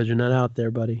ring because you're not out there,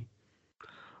 buddy.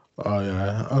 Oh,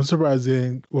 yeah. I'm surprised they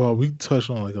didn't. Well, we touched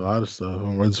on like a lot of stuff,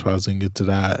 and we're surprised they didn't get to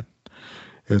that.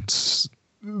 It's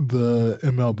the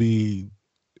MLB.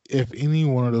 If any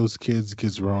one of those kids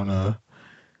gets Rona,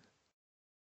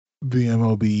 the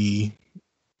MLB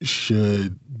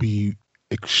should be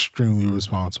extremely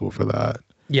responsible for that.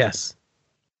 Yes,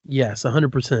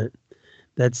 100%.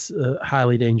 That's a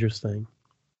highly dangerous thing.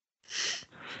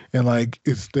 And like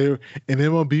it's there, and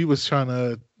MLB was trying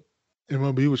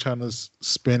to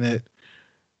spin it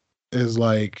as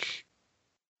like,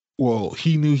 well,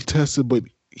 he knew he tested, but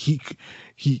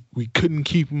we couldn't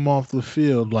keep him off the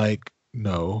field. Like,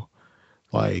 no,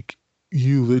 like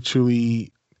you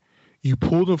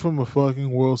pulled him from a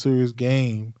fucking World Series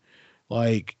game,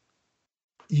 like.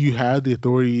 You had the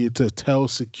authority to tell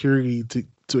security to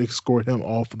to escort him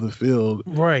off of the field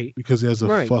Right. because he has a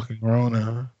Right. fucking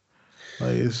Rona.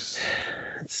 Like it's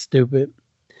Stupid.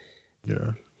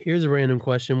 yeah. Here's a random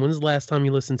question. When's the last time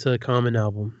you listened to a Common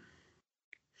album?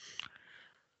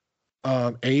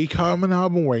 A Common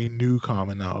album or a new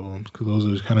Common album? Because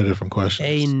those are kind of different questions.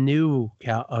 A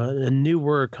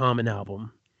newer Common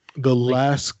album. The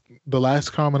last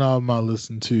Common album I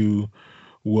listened to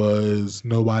was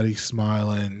Nobody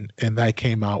Smiling, and that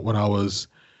came out when I was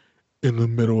in the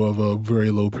middle of a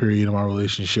very low period in my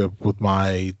relationship with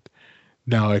my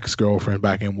now ex-girlfriend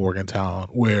back in Morgantown,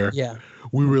 where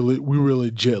we were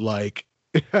legit like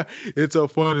it's so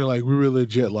funny, like we were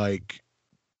legit like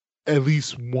at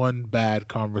least one bad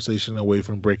conversation away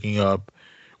from breaking up.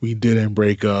 We didn't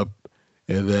break up,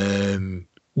 and then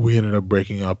we ended up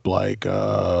breaking up like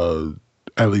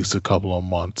at least a couple of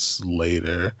months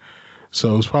later.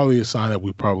 So it was probably a sign that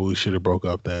we probably should have broke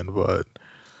up then, but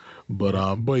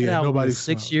yeah, nobody's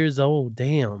 6 years old.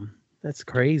 Damn, that's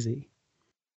crazy.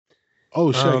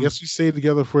 Oh shit! I guess we stayed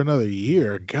together for another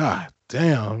year. God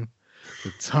damn,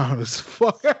 the time is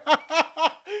fuck.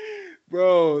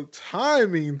 Bro,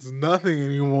 time means nothing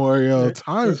anymore, yo.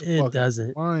 Time is it fucking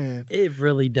doesn't. flying. It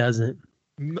really doesn't.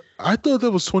 I thought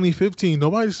that was 2015.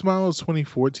 Nobody Smiled was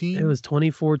 2014. It was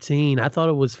 2014. I thought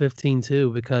it was 15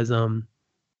 too because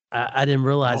I didn't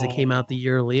realize it came out the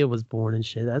year Leah was born and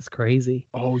shit. That's crazy.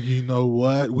 Oh, you know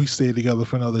what? We stayed together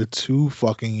for another 2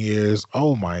 fucking years.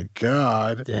 Oh my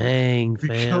god. Dang,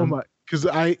 fam. Because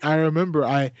I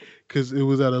remember because it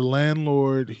was at a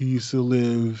landlord who used to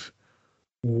live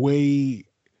because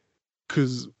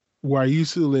where I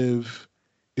used to live,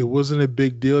 it wasn't a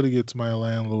big deal to get to my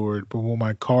landlord, but when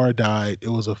my car died, it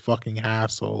was a fucking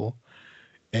hassle.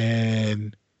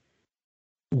 And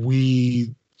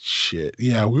we legit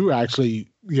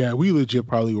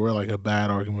probably were like a bad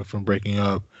argument from breaking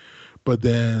up, but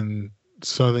then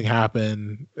something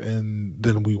happened and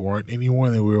then we weren't anymore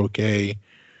and then we were okay.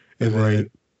 And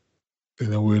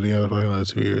then we were together for another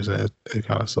 2 years and it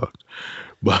kind of sucked.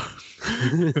 But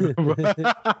I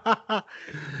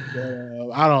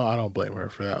don't blame her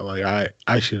for that. Like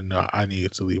I should know I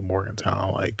needed to leave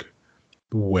Morgantown I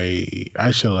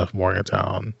should have left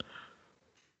Morgantown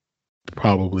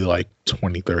probably like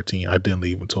 2013. I didn't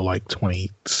leave until like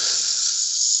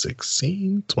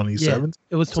 2016, 2017. Yeah,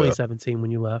 it was 2017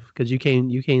 when you left because you came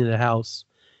to the house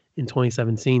in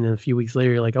 2017 and a few weeks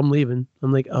later you're like, I'm leaving.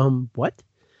 I'm like, what?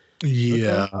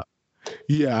 Yeah. Okay.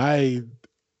 Yeah, I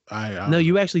no,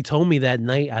 you actually told me that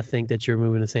night, I think, that you're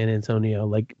moving to San Antonio.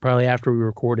 Like probably after we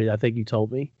recorded, I think you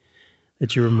told me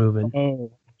that you were moving.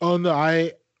 Oh no,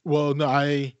 I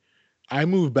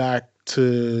moved back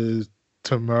to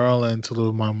Maryland to live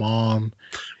with my mom.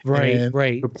 Right.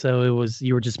 So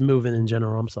you were just moving in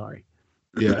general. I'm sorry.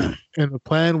 Yeah. And the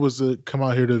plan was to come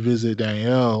out here to visit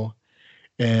Danielle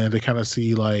and to kind of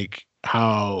see like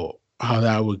how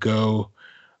that would go.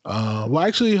 Well,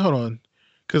 actually, hold on.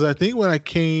 Because I think when I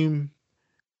came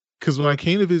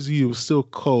to visit you, it was still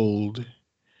cold.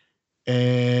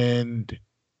 And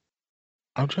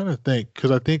I'm trying to think.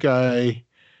 Because I think I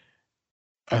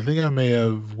may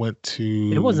have went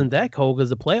to... It wasn't that cold because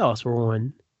the playoffs were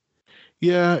on.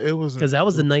 Yeah, it wasn't. Because that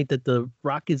was the night that the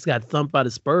Rockets got thumped by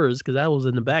the Spurs. Because that was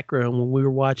in the background when we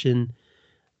were watching...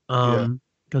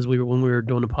 Because when we were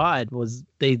doing the pod,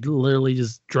 they literally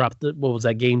just dropped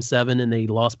Game 7 and they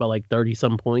lost by like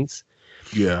 30-some points.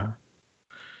 Yeah.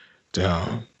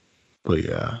 Damn. But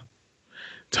yeah.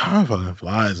 Time fucking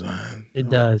flies, man. It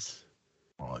does.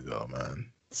 Oh my god, man.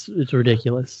 It's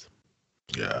ridiculous.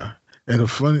 Yeah. And the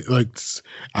funny, like,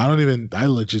 I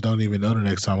legit don't even know the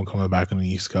next time I'm coming back on the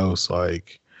East Coast.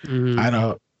 Like,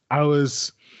 I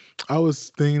was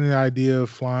thinking the idea of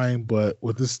flying, but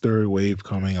with this third wave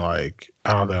coming, like,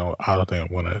 I don't think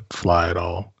I'm gonna fly at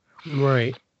all.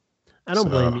 Right. I don't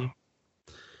blame you.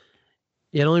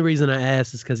 Yeah, the only reason I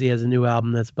asked is because he has a new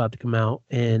album that's about to come out,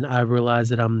 and I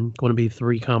realized that I'm going to be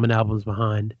 3 Common albums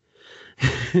behind.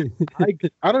 I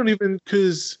don't even,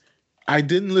 because I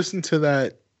didn't listen to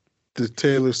the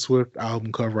Taylor Swift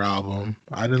album cover album.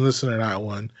 I didn't listen to that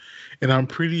one, and I'm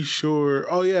pretty sure.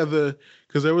 Oh yeah,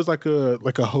 because there was like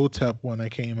a Hotep one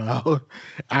that came out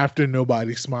after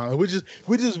Nobody Smiling, which is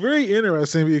very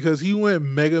interesting because he went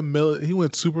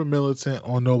super militant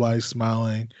on Nobody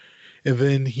Smiling. And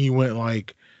then he went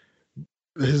like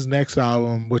his next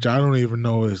album, which I don't even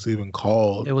know what it's even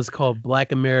called. It was called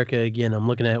Black America Again. I'm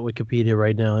looking at Wikipedia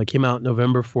right now. It came out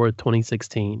November 4th,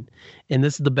 2016. And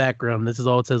this is the background. This is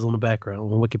all it says on the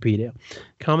background on Wikipedia.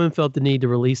 Common felt the need to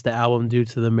release the album due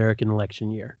to the American election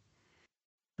year.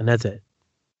 And that's it.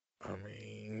 I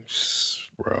mean,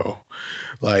 bro,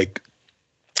 like,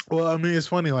 Well, I mean, it's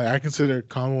funny. Like I consider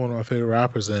Common one of my favorite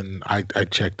rappers, and I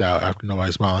checked out after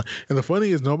Nobody Smiling. And the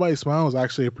funny is, Nobody Smiling was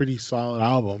actually a pretty solid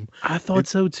album. I thought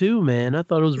so too, man. I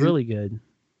thought it was It, really good.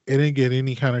 it didn't get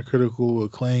any kind of critical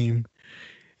acclaim,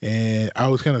 and I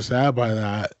was kind of sad by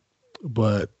that.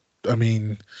 But I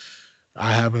mean,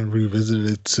 I haven't revisited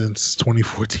it since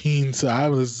 2014, so I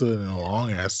haven't listened to it in a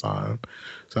long ass time.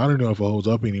 So I don't know if it holds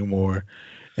up anymore.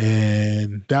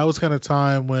 And that was kind of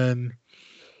time when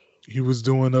he was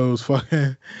doing those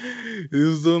fucking. He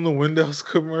was doing the Windows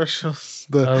commercials,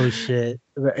 Oh shit.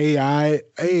 the AI,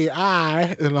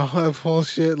 and all that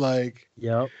bullshit. Like,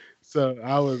 Yep. so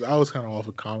I was kind of off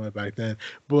a comment back then,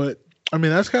 but I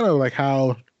mean that's kind of like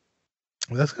how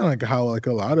like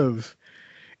a lot of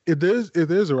if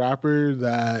there's a rapper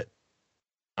that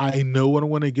I know what I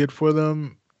want to get for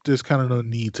them, there's kind of no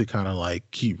need to kind of like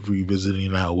keep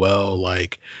revisiting that. Well,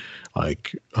 like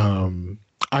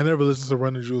I never listened to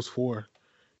Run the Jewels 4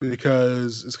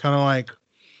 because it's kind of like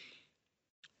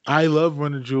I love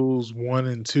Run the Jewels 1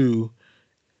 and 2,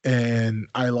 and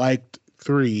I liked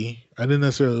 3. I didn't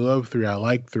necessarily love 3. I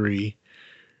liked 3.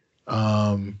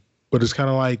 But it's kind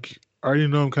of like I already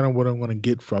know kind of what I want to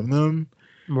get from them.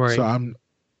 Right.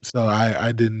 So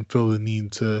I didn't feel the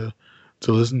need to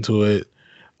listen to it.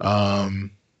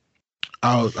 I'm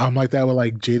like that with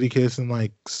like Jadakiss and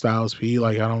like Styles P.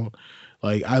 Like I don't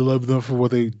like I love them for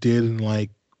what they did in like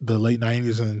the late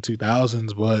 90s and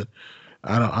 2000s, but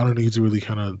I don't need to really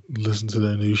kind of listen to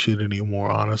their new shit anymore,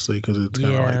 honestly, because it's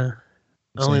kind of like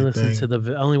I only same listened thing.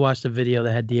 to I only watched the video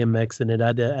that had DMX in it.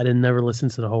 I didn't never listen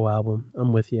to the whole album.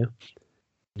 I'm with you.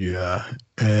 Yeah,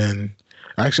 and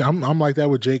actually, I'm like that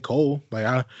with J. Cole.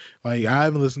 I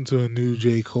haven't listened to a new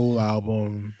J. Cole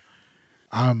album.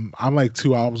 I'm like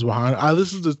 2 albums behind. I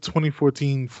listened to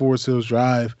 2014 Forest Hills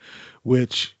Drive,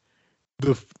 which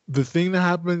the thing that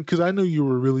happened because I knew you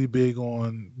were really big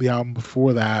on the album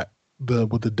before that, the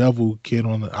with the devil kid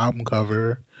on the album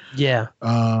cover, Yeah.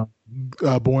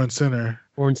 Born Sinner.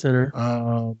 Born Center.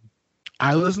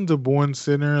 I listened to Born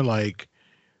Sinner like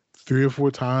 3 or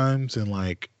 4 times, and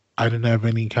like I didn't have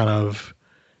any kind of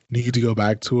need to go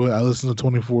back to it. I listened to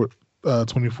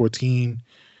 2014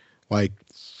 like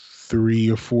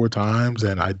 3 or 4 times,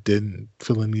 and I didn't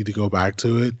feel the need to go back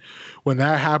to it. When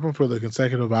that happened for the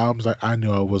consecutive albums, I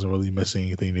knew I wasn't really missing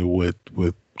anything new with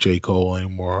J. Cole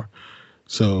anymore.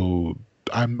 So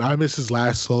I missed his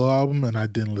last solo album, and I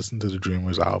didn't listen to the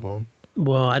Dreamers album.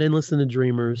 Well, I didn't listen to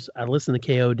Dreamers. I listened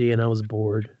to KOD and I was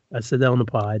bored. I said that on the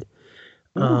pod.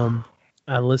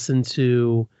 I listened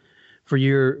to For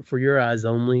Your Eyes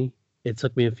Only. It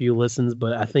took me a few listens,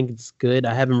 but I think it's good.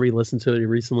 I haven't re-listened to it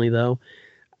recently though.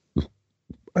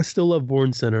 I still love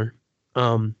Born Center.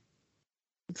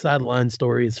 Sideline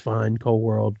Story is fine. Cold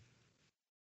World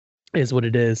is what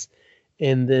it is.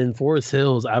 And then Forest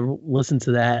Hills, I listened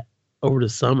to that over the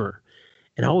summer.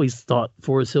 And I always thought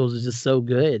Forest Hills was just so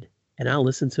good. And I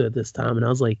listened to it this time and I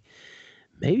was like,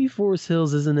 maybe Forest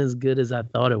Hills isn't as good as I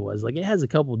thought it was. Like it has a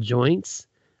couple joints,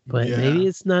 but maybe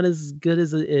it's not as good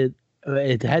as it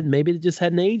had. Maybe it just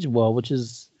hadn't aged well, which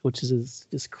is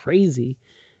just crazy.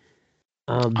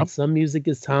 Some music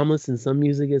is timeless, and some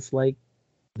music is like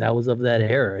that was of that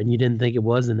era, and you didn't think it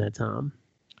was in that time.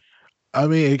 I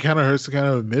mean, it kind of hurts to kind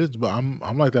of admit it, but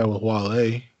I'm like that with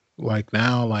Wale. Like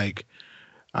now, like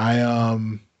I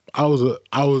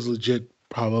was legit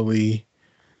probably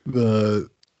the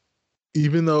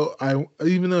even though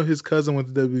his cousin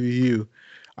went to WVU,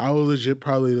 I was legit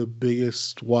probably the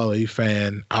biggest Wale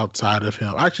fan outside of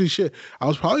him. Actually, shit, I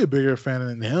was probably a bigger fan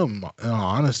than him. In all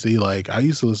honesty, like I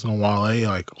used to listen to Wale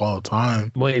like all the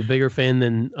time. Wait, bigger fan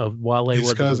than of Wale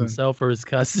was himself or his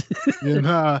cousin?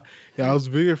 Yeah, I was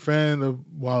a bigger fan of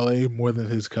Wale more than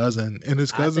his cousin. And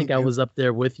his cousin, I think I was up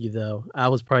there with you though. I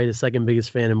was probably the second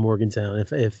biggest fan in Morgantown,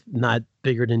 if not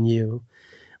bigger than you.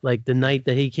 Like the night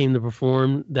that he came to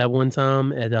perform that one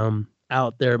time at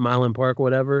out there at Milan Park,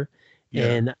 whatever. Yeah.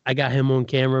 And I got him on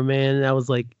camera, man. And that was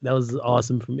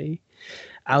awesome for me.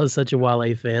 I was such a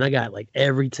Wale fan. I got like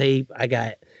every tape.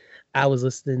 I was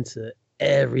listening to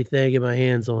everything in my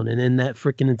hands on, and then that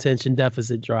freaking attention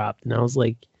deficit dropped, and I was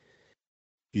like,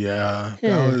 yeah.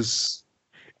 That was.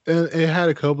 It had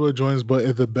a couple of joints, but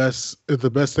if the best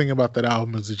thing about that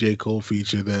album is the J. Cole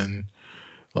feature, then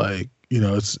like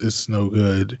it's no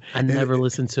good. I never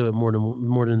listened to it more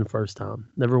than the first time.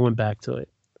 Never went back to it.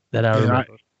 That I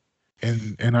remember.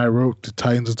 And I wrote the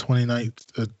Titans of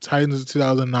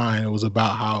 2009. It was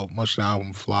about how much the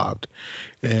album flopped,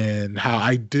 and how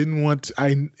I didn't want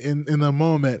to, in the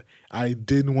moment I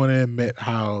didn't want to admit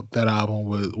how that album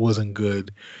wasn't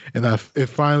good, and it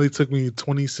finally took me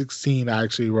 2016 to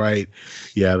actually write,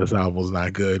 yeah, this album was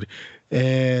not good.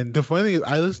 And the funny thing is,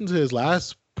 I listened to his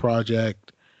last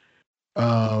project,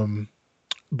 the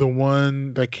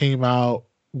one that came out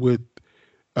with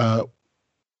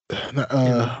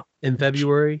in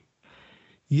February.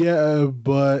 Yeah,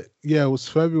 but it was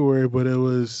February, but it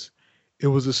was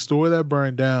a store that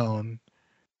burned down.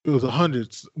 It was the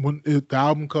hundreds the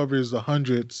album cover is the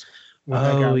hundreds. When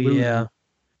that got looted. Yeah.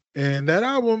 And that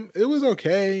album, it was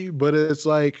okay, but it's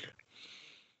like,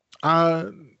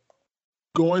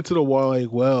 going to the Wale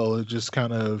well, it just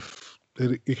kind of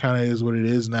it kind of is what it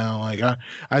is now. Like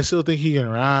I still think he can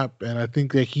rap, and I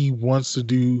think that he wants to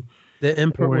do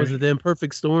was it the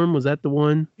Imperfect Storm? Was that the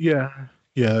one? Yeah.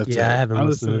 Yeah, I haven't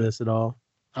listened to this at all.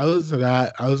 I listened to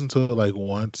that. I listened to it like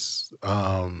once.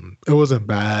 It wasn't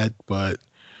bad, but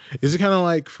is it kind of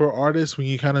like for artists when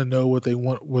you kind of know what they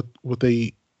want, what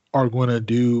they are going to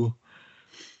do?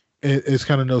 It's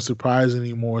kind of no surprise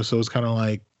anymore. So it's kind of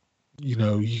like, you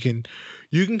can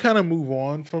kind of move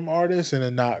on from artists and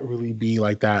it not really be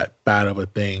like that bad of a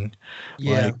thing.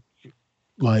 Yeah,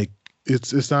 like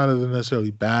it's not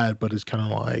necessarily bad, but it's kind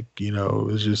of like,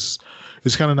 it's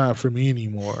kind of not for me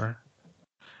anymore.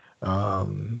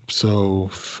 So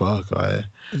fuck.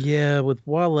 With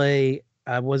Wale,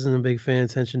 I wasn't a big fan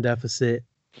of Attention Deficit.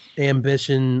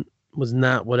 Ambition was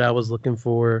not what I was looking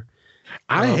for.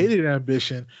 I hated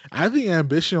Ambition. I think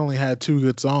Ambition only had 2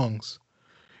 good songs,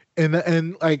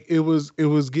 and like it was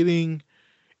getting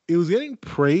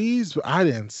praise, but I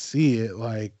didn't see it.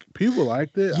 Like people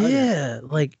liked it. Yeah,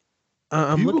 like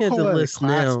I'm looking at the list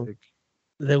now,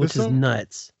 which is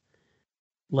nuts.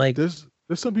 Like there's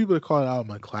some people that call it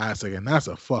album a classic, and that's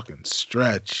a fucking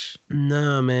stretch.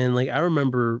 Nah, man. Like I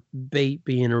remember Bait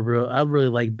being I really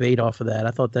like Bait off of that.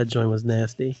 I thought that joint was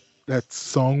nasty. That's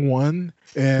song 1,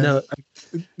 and no,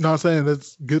 I'm saying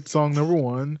that's good song number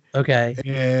 1. Okay.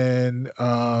 And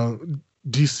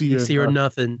DC or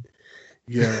Nothing.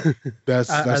 Yeah, that's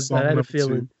song I had number a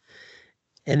feeling. 2.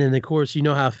 And then of course, you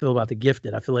know how I feel about The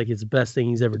Gifted. I feel like it's the best thing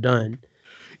he's ever done.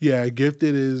 Yeah,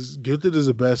 Gifted is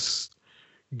the best.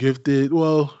 Gifted,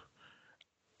 well,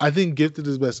 I think Gifted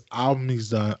is the best album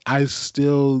he's done. I would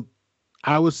still give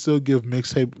the OG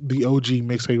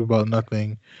Mixtape About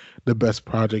Nothing the best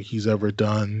project he's ever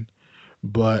done.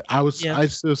 But I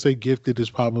still say Gifted is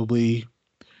probably,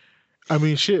 I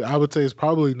would say it's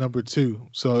probably number 2.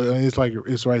 So it's like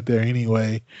it's right there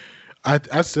anyway.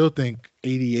 I still think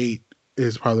 88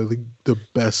 is probably the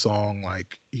best song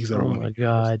like he's ever. Oh my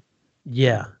god,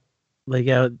 yeah, like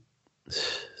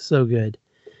so good.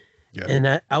 Yeah.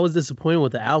 And I was disappointed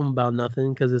with the album About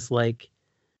Nothing because it's like,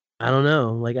 I don't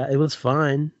know, like it was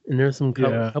fine and there's some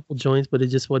couple joints, but it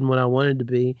just wasn't what I wanted to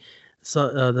be.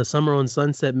 So the Summer on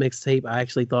Sunset mixtape, I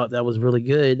actually thought that was really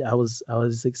good. I was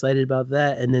excited about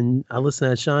that, and then I listened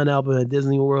to that Sean album at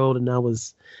Disney World, and I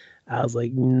was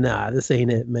like, nah, this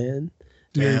ain't it, man.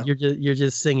 Yeah. You're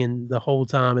just singing the whole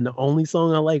time, and the only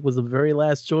song I like was the very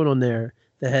last joint on there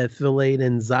that had Phil 8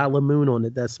 and Zyla Moon on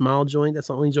it. That Smile joint, that's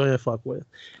the only joint I fuck with.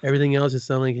 Everything else just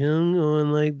sound like him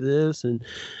going like this and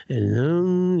you.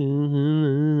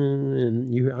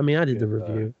 I mean, I did the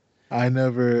review. I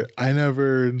never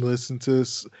listened to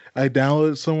this. I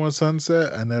downloaded Someone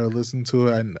Sunset. I never listened to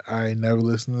it. I never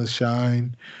listened to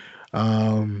Shine.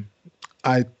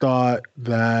 I thought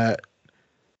the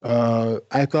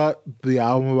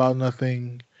album About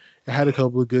Nothing, it had a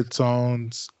couple of good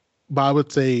songs, but I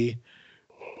would say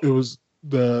it was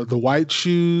the White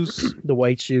Shoes. The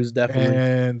White Shoes, definitely.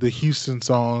 And the Houston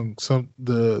song. I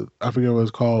forget what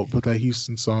it's called, but that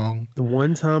Houston song. The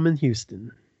One Time in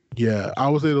Houston. Yeah, I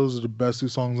would say those are the best 2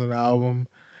 songs on the album.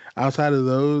 Outside of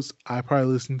those, I probably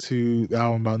listened to the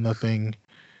album About Nothing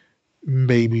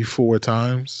maybe 4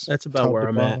 times. That's about where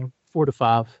I'm at. 4 to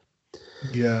 5.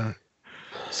 Yeah.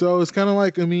 So it's kind of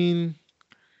like, I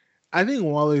think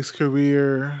Wale's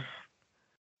career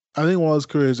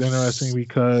is interesting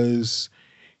because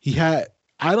I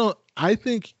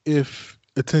think if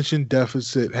Attention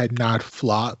Deficit had not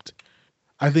flopped,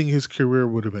 I think his career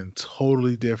would have been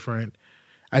totally different.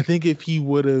 I think if he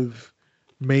would have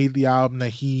made the album that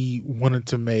he wanted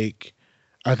to make,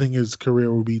 I think his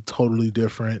career would be totally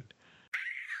different.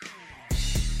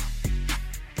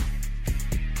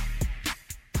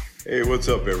 Hey, what's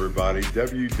up, everybody?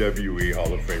 WWE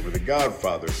Hall of Famer, The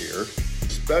Godfather here.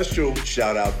 Special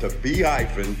shout out to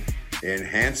B-Hyphen and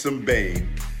Handsome Bane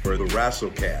for the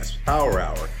WrestleCast Power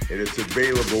Hour, and it's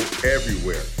available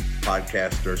everywhere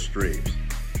podcasts are streams.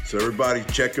 So everybody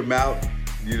check them out.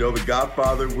 You know The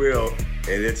Godfather will,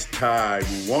 and it's time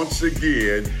once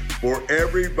again for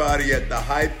everybody at the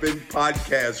Hyphen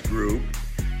Podcast Group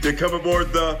to come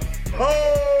aboard the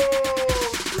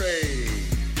whole train.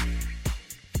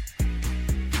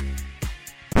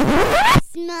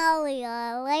 know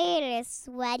your latest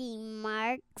sweaty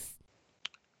marks.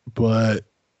 But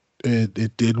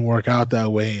it didn't work out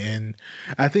that way. And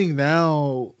I think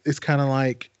now it's kind of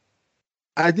like,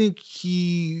 I think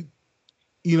he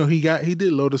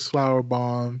did Lotus Flower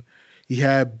Bomb. He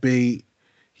had Bait.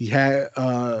 He had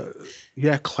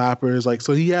Clappers. Like,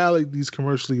 so he had like these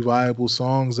commercially viable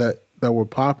songs that were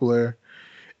popular.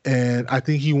 And I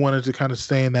think he wanted to kind of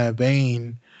stay in that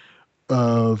vein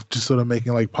of just sort of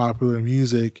making like popular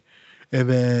music. And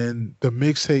then the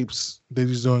mixtapes that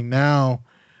he's doing now,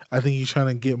 I think he's trying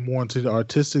to get more into the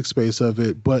artistic space of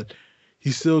it, but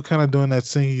he's still kind of doing that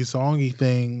singy songy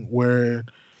thing where,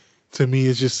 to me,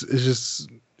 it's just this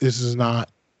is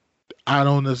not. I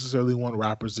don't necessarily want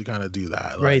rappers to kind of do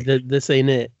that. Right. Like, This ain't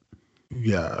it.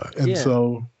 yeah, and Yeah.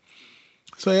 so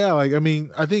yeah. Like, I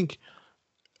mean, I think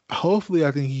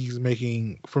he's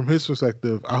making, from his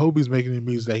perspective, I hope he's making the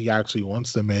music that he actually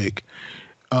wants to make.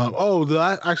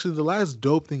 The last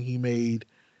dope thing he made,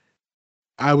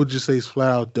 I would just say is flat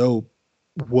out dope,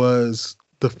 was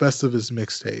the Festivus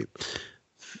mixtape.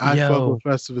 I fuck with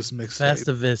Festivus mixtape.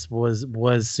 Festivus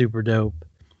was super dope.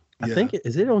 I Yeah. think,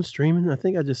 is it on streaming? I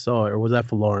think I just saw it, or was that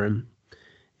for Lauren?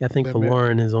 Yeah, I think That for may-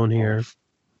 Lauren is on here,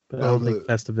 but I Oh, don't think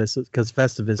Festivus, because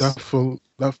Festivus.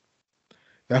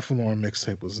 That Lauren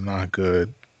mixtape was not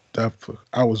good.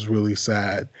 I was really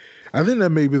sad. I think that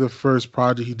may be the first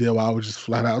project he did where I was just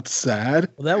flat out sad.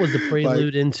 Well, that was the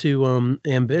prelude into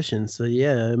Ambition. So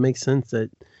yeah, it makes sense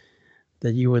that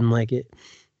you wouldn't like it.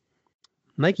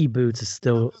 Nike Boots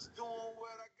still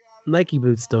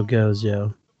goes,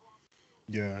 yo.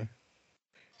 Yeah.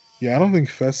 Yeah, I don't think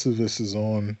Festivus is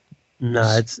on.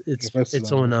 Nah, it's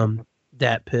Festivus on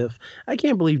Dat Piff. I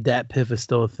can't believe Dat Piff is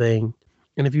still a thing.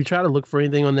 And if you try to look for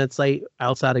anything on that site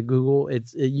outside of Google,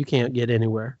 you can't get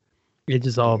anywhere. It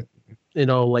just all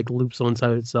like loops on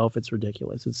itself. It's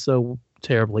ridiculous. It's so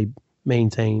terribly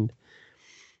maintained.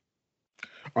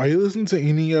 Are you listening to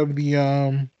any of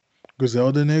the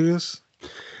Griselda niggas?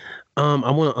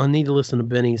 I need to listen to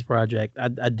Benny's project.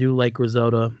 I do like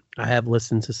Griselda. I have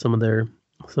listened to some of their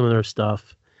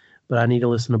stuff, but I need to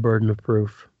listen to Burden of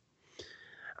Proof.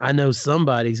 I know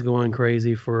somebody's going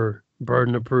crazy for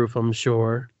Burden of Proof, I'm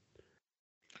sure.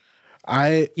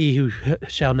 He who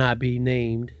shall not be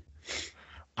named.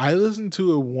 I listened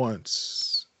to it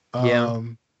once. Yeah.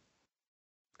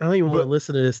 I don't even want to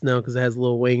listen to this now because it has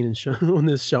Lil Wayne and Sean on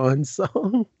this Sean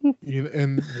song.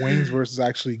 And Wayne's verse is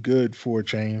actually good for a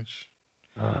change.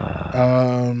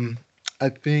 I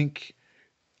think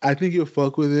you'll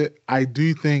fuck with it. I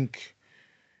do think,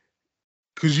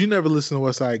 because you never listen to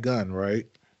West Side Gun, right?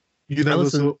 You never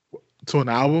listen to an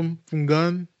album from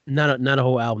Gun? Not a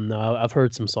whole album, no. I've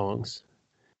heard some songs.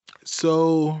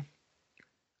 So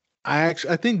I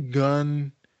think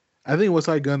West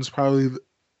Side Gun is probably,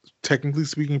 technically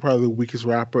speaking, probably the weakest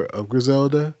rapper of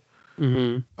Griselda.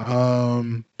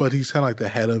 Mm-hmm. But he's kind of like the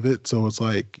head of it, so it's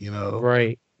like,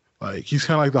 right. Like, he's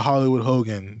kind of like the Hollywood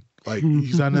Hogan. Like,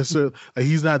 he's not necessarily, like,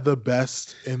 he's not the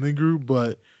best in the group,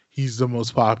 but he's the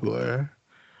most popular.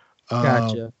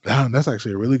 Gotcha. That's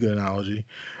actually a really good analogy.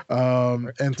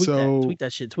 Tweet that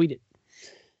shit. Tweet it.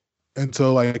 And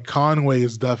so, like, Conway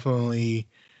is definitely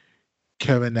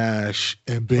Kevin Nash,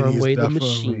 and Benny is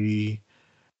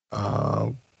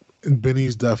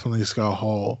definitely Scott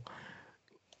Hall.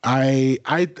 I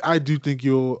do think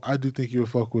you'll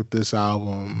fuck with this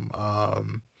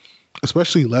album,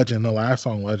 especially Legend, the last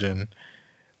song, Legend.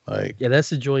 Like, yeah, that's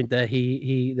the joint that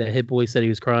that Hit Boy said he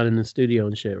was crying in the studio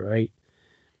and shit, right?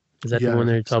 Is that the one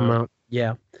they're talking about?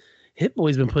 Yeah, Hit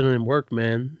Boy's been putting in work,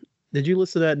 man. Did you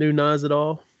listen to that new Nas at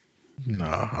all?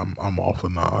 Nah, I'm off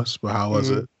of Nas, but how was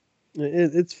it?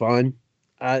 It's fine.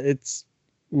 It's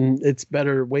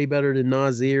better, way better than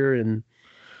Nasir, and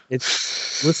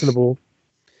it's listenable.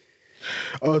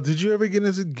 Oh, did you ever get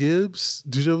into Gibbs?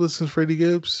 Did you ever listen to Freddie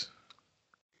Gibbs?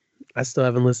 I still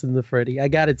haven't listened to Freddie. I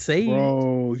got it saved.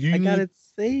 Bro, got it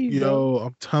saved. Yo,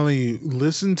 I'm telling you,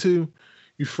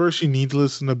 you need to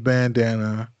listen to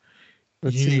Bandana.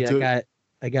 Let's see.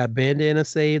 I got Bandana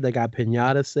saved. I got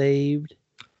Pinata saved.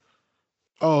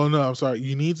 Oh no, I'm sorry.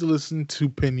 You need to listen to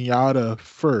Pinata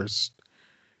first,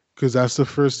 because that's the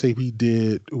first tape he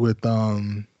did with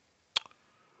the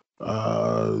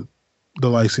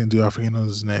light-skinned dude. I forget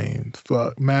his name.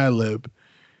 Fuck, Madlib.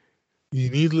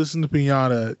 You need to listen to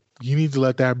Pinata. You need to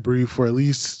let that breathe for at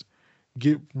least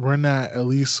run that at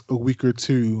least a week or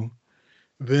two,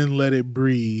 then let it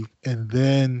breathe, and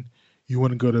then you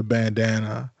want to go to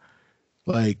Bandana.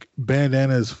 Like,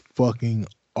 Bandana is fucking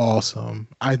awesome.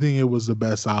 I think it was the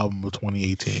best album of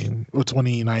 2018 or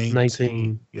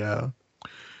 2019. Yeah.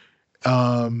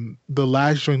 The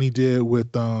last joint he did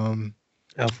with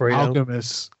I Alfredo.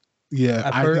 Alchemist. Yeah,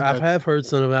 I have heard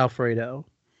some of Alfredo.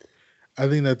 I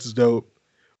think that's dope.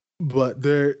 But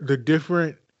they're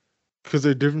different because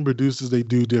they're different producers. They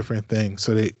do different things,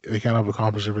 so they kind of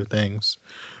accomplish different things.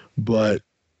 But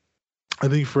I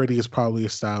think Freddie has probably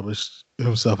established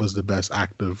himself as the best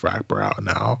active rapper out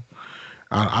now.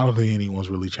 I don't think anyone's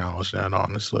really challenged that,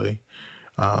 honestly.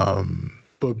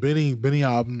 But Benny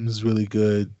album is really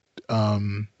good.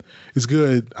 It's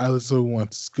good. I listened to it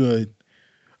once. It's good.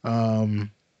 Other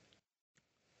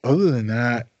than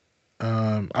that,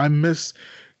 I missed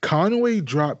Conway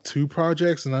dropped 2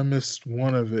 projects and I missed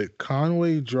one of it.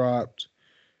 Conway dropped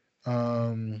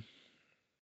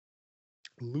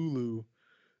Lulu,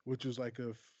 which was like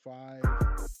a 5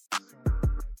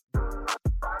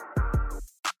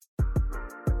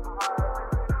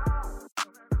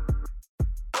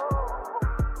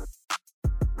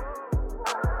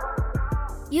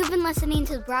 You've been listening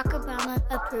to the Barack Obama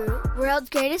approved World's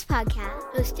Greatest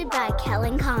Podcast, hosted by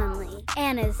Kellen Conley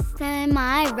and his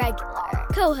semi-regular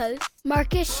co-host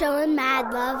Marcus Showing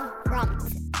Mad Love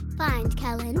Robinson. Find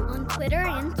Kellen on Twitter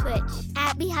and Twitch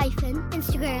at B-,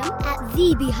 Instagram at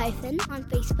the-, on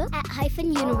Facebook at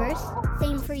 -universe.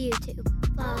 Same for YouTube.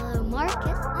 Follow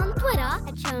Marcus on Twitter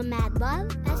at Showing Mad Love,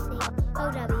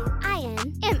 SHOWINMADLOV.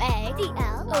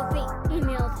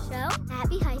 Email the show at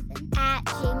B- at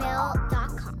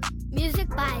gmail.com. Music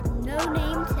by No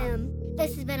Name Tim.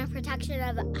 This has been a production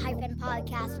of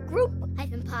Podcast Group,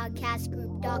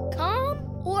 podcastgroup.com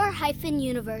or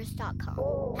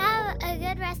 -universe.com. Have a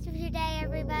good rest of your day,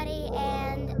 everybody,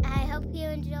 and I hope you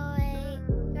enjoy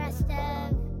the rest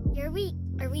of your week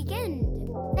or weekend.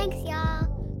 Thanks, y'all.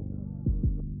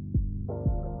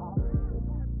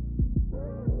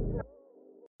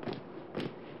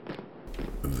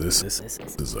 This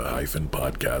is a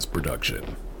Podcast production.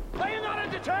 Are you not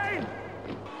entertained?